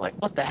left being like,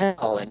 what the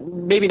hell?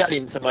 And maybe not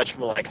even so much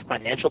from like a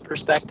financial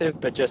perspective,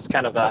 but just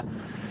kind of a,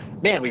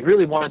 man, we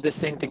really wanted this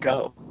thing to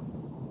go.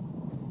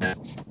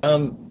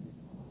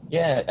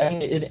 Yeah, I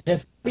mean,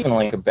 it's not even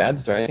like a bad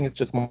story. I think it's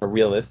just more a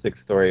realistic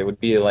story. It would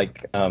be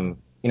like,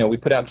 we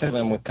put out Kill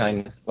Them With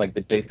Kindness, like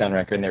the J-Sound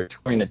record, and they were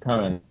touring a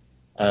ton.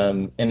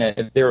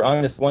 They were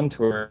on this one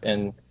tour,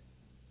 and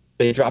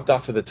they dropped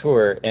off of the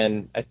tour,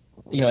 and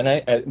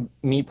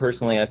me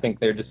personally, I think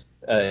they're just,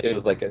 it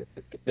was like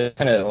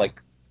kind of like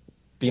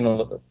being a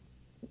little,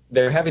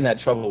 they're having that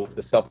trouble with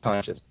the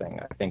self-conscious thing.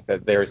 I think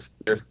that they're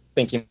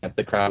thinking that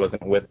the crowd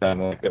wasn't with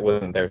them, like it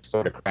wasn't their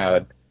sort of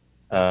crowd.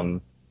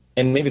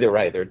 And maybe they're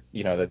right.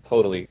 They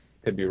totally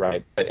could be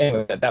right. But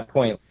anyway, at that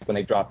point, when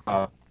they dropped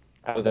off,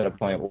 I was at a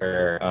point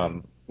where,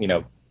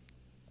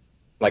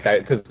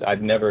 because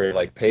I'd never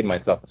like paid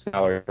myself a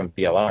salary from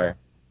BLR,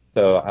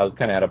 so I was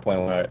kind of at a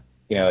point where,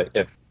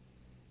 if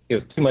it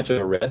was too much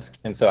of a risk,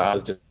 and so I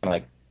was just kind of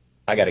like,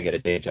 I got to get a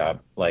day job.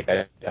 Like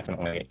I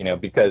definitely,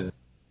 because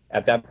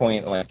at that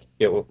point, like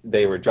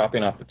they were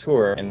dropping off the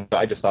tour, and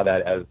I just saw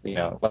that as,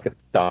 like a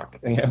stock,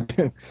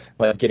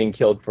 like getting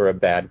killed for a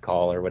bad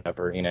call or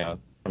whatever,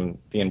 from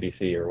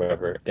CNBC or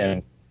whatever.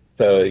 And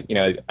so,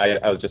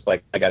 I was just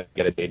like, I got to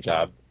get a day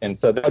job. And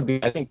so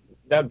I think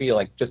that would be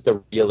like just a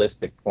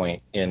realistic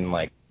point in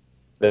like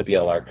the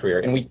BLR career.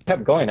 And we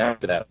kept going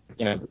after that.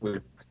 We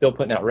were still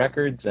putting out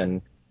records,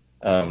 and,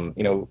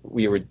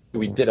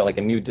 we did like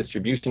a new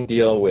distribution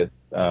deal with,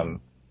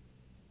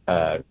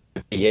 PA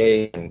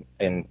and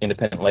an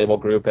independent label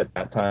group at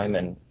that time.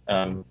 And,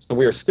 so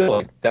we were still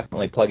like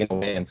definitely plugging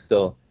away, and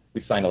still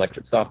we signed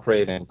Electric Soft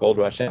Parade and Gold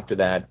Rush after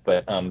that.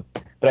 But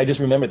I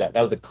just remember that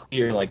was a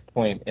clear like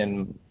point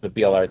in the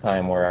BLR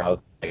time where I was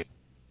like,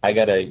 I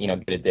gotta,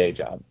 get a day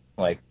job,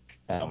 like,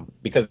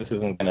 because this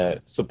isn't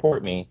gonna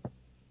support me,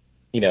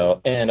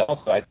 and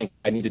also I think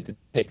I needed to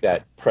take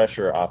that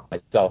pressure off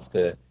myself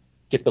to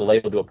get the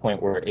label to a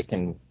point where it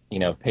can,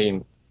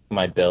 pay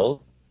my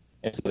bills.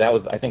 And so that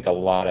was, I think, a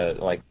lot of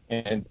like,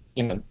 and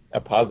a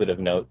positive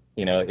note.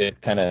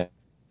 It kind of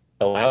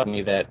allowed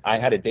me that I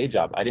had a day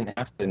job. I didn't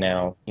have to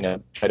now,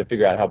 try to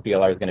figure out how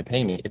BLR is going to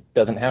pay me. It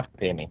doesn't have to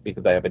pay me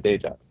because I have a day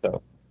job.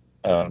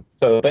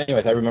 But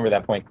anyways, I remember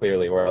that point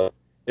clearly where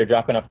they're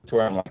dropping off the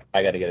tour. I'm like,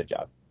 I got to get a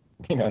job,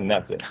 and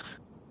that's it.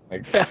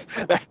 Like,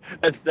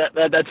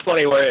 that's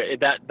funny where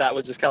that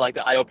was just kind of like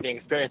the eye-opening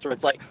experience where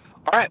it's like,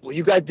 all right, well,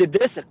 you guys did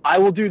this, and I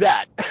will do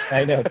that.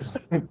 I know,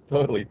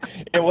 totally.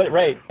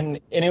 Right, and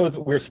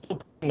we're still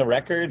putting the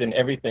record and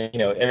everything.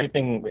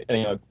 Everything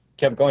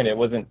kept going. It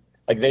wasn't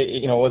like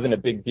it wasn't a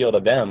big deal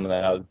to them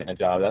that I was getting a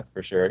job. That's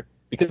for sure.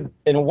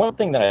 And one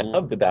thing that I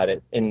loved about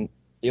it, and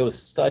it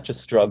was such a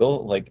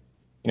struggle, like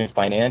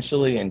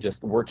financially and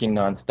just working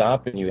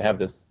nonstop, and you have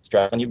this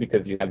stress on you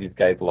because you have these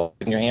guys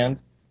in your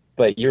hands,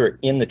 but you're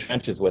in the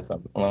trenches with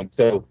them.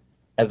 So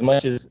as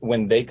much as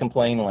when they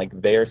complain like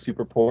they're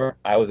super poor,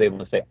 I was able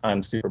to say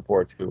I'm super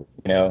poor too,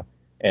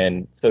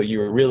 and so you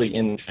were really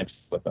in the trenches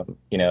with them,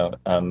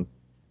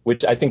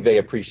 which I think they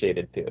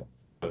appreciated too.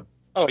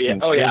 Oh yeah,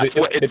 it's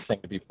a good thing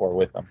to be poor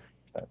with them.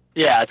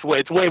 Yeah, it's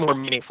way more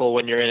meaningful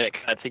when you're in it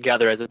kind of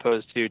together as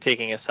opposed to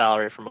taking a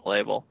salary from a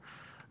label.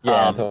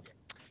 Yeah. Totally.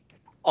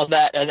 On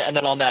that, and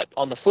then on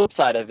the flip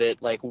side of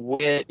it, like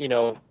what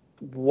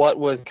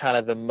was kind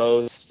of the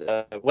most,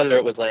 whether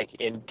it was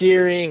like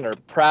endearing or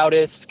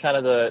proudest, kind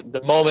of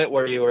the moment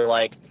where you were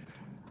like,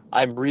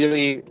 I'm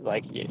really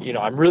like,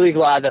 I'm really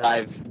glad that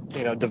I've,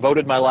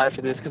 devoted my life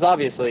to this, because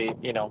obviously,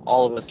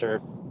 all of us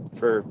are,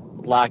 for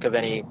lack of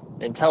any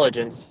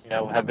intelligence,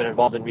 have been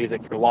involved in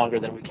music for longer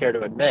than we care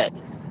to admit.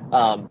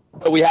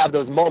 But we have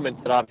those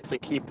moments that obviously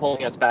keep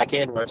pulling us back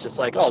in, where it's just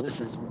like, oh, this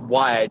is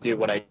why I do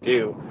what I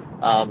do.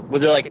 Was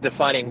there like a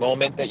defining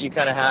moment that you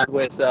kind of had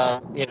with,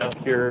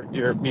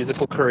 your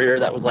musical career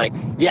that was like,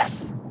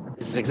 yes,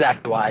 this is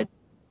exactly why?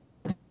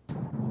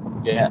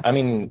 Yeah, I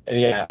mean,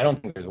 I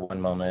don't think there's one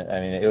moment.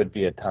 I mean, it would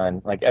be a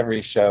ton. Like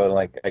every show,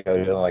 like I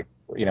go to, like,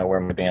 where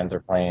my bands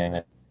are playing,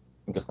 and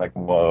I'm just like,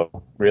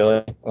 whoa,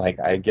 really? Like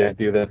I get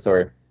to do this?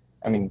 Or,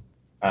 I mean,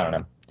 I don't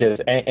know.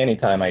 Just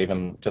anytime I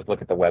even just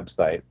look at the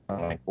website,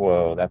 I'm like,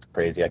 whoa, that's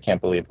crazy. I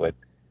can't believe what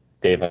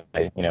Dave and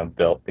I,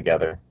 built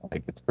together.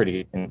 Like it's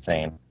pretty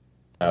insane.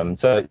 I don't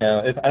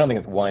think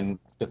it's one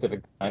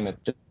specific time.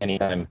 It's just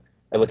anytime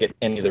I look at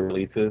any of the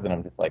releases and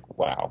I'm just like,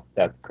 wow,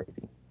 that's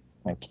crazy.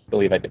 I can't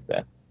believe I did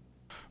that.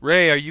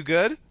 Ray, are you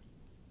good?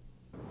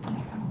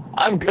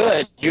 I'm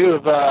good.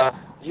 You've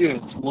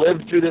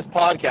lived through this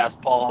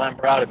podcast, Paul, and I'm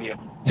proud of you.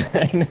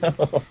 I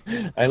know.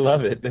 I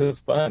love it. It was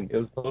fun. It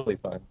was totally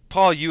fun.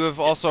 Paul, you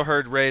have also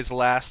heard Ray's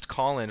last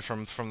call-in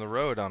from the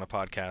road on a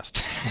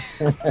podcast.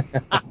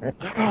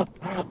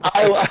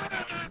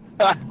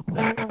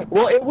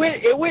 Well,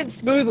 it went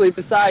smoothly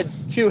besides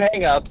 2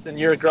 hang-ups and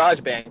your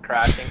GarageBand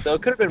crashing, so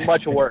it could have been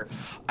much worse.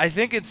 I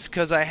think it's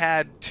because I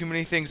had too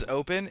many things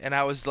open, and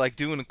I was like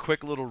doing a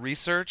quick little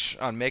research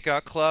on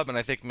Makeout Club, and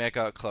I think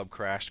Makeout Club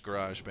crashed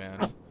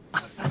GarageBand.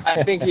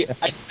 I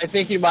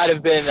think you might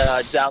have been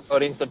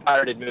downloading some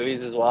pirated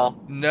movies as well.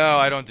 No,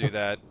 I don't do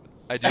that.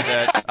 I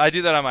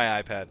do that on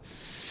my iPad.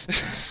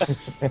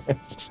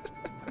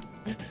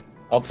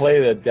 I'll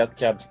play the Death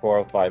Cabs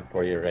 405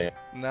 for you, Ray.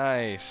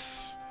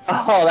 Nice.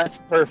 Oh, that's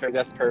perfect.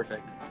 That's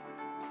perfect.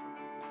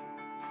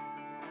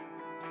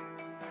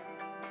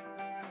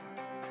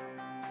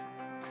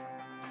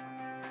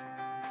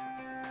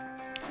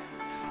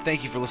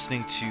 Thank you for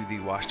listening to the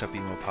Washed Up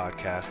Emo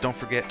podcast. Don't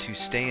forget to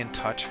stay in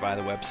touch via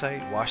the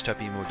website,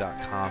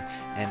 washedupemo.com,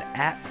 and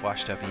at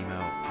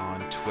washedupemo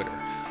on Twitter.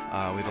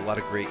 We have a lot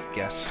of great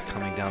guests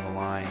coming down the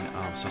line,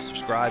 so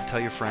subscribe,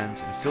 tell your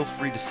friends, and feel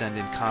free to send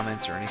in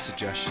comments or any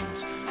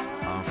suggestions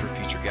for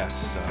future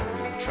guests.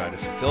 We will try to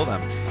fulfill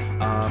them.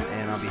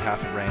 And on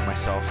behalf of Ray and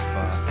myself,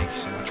 thank you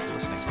so much for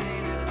listening.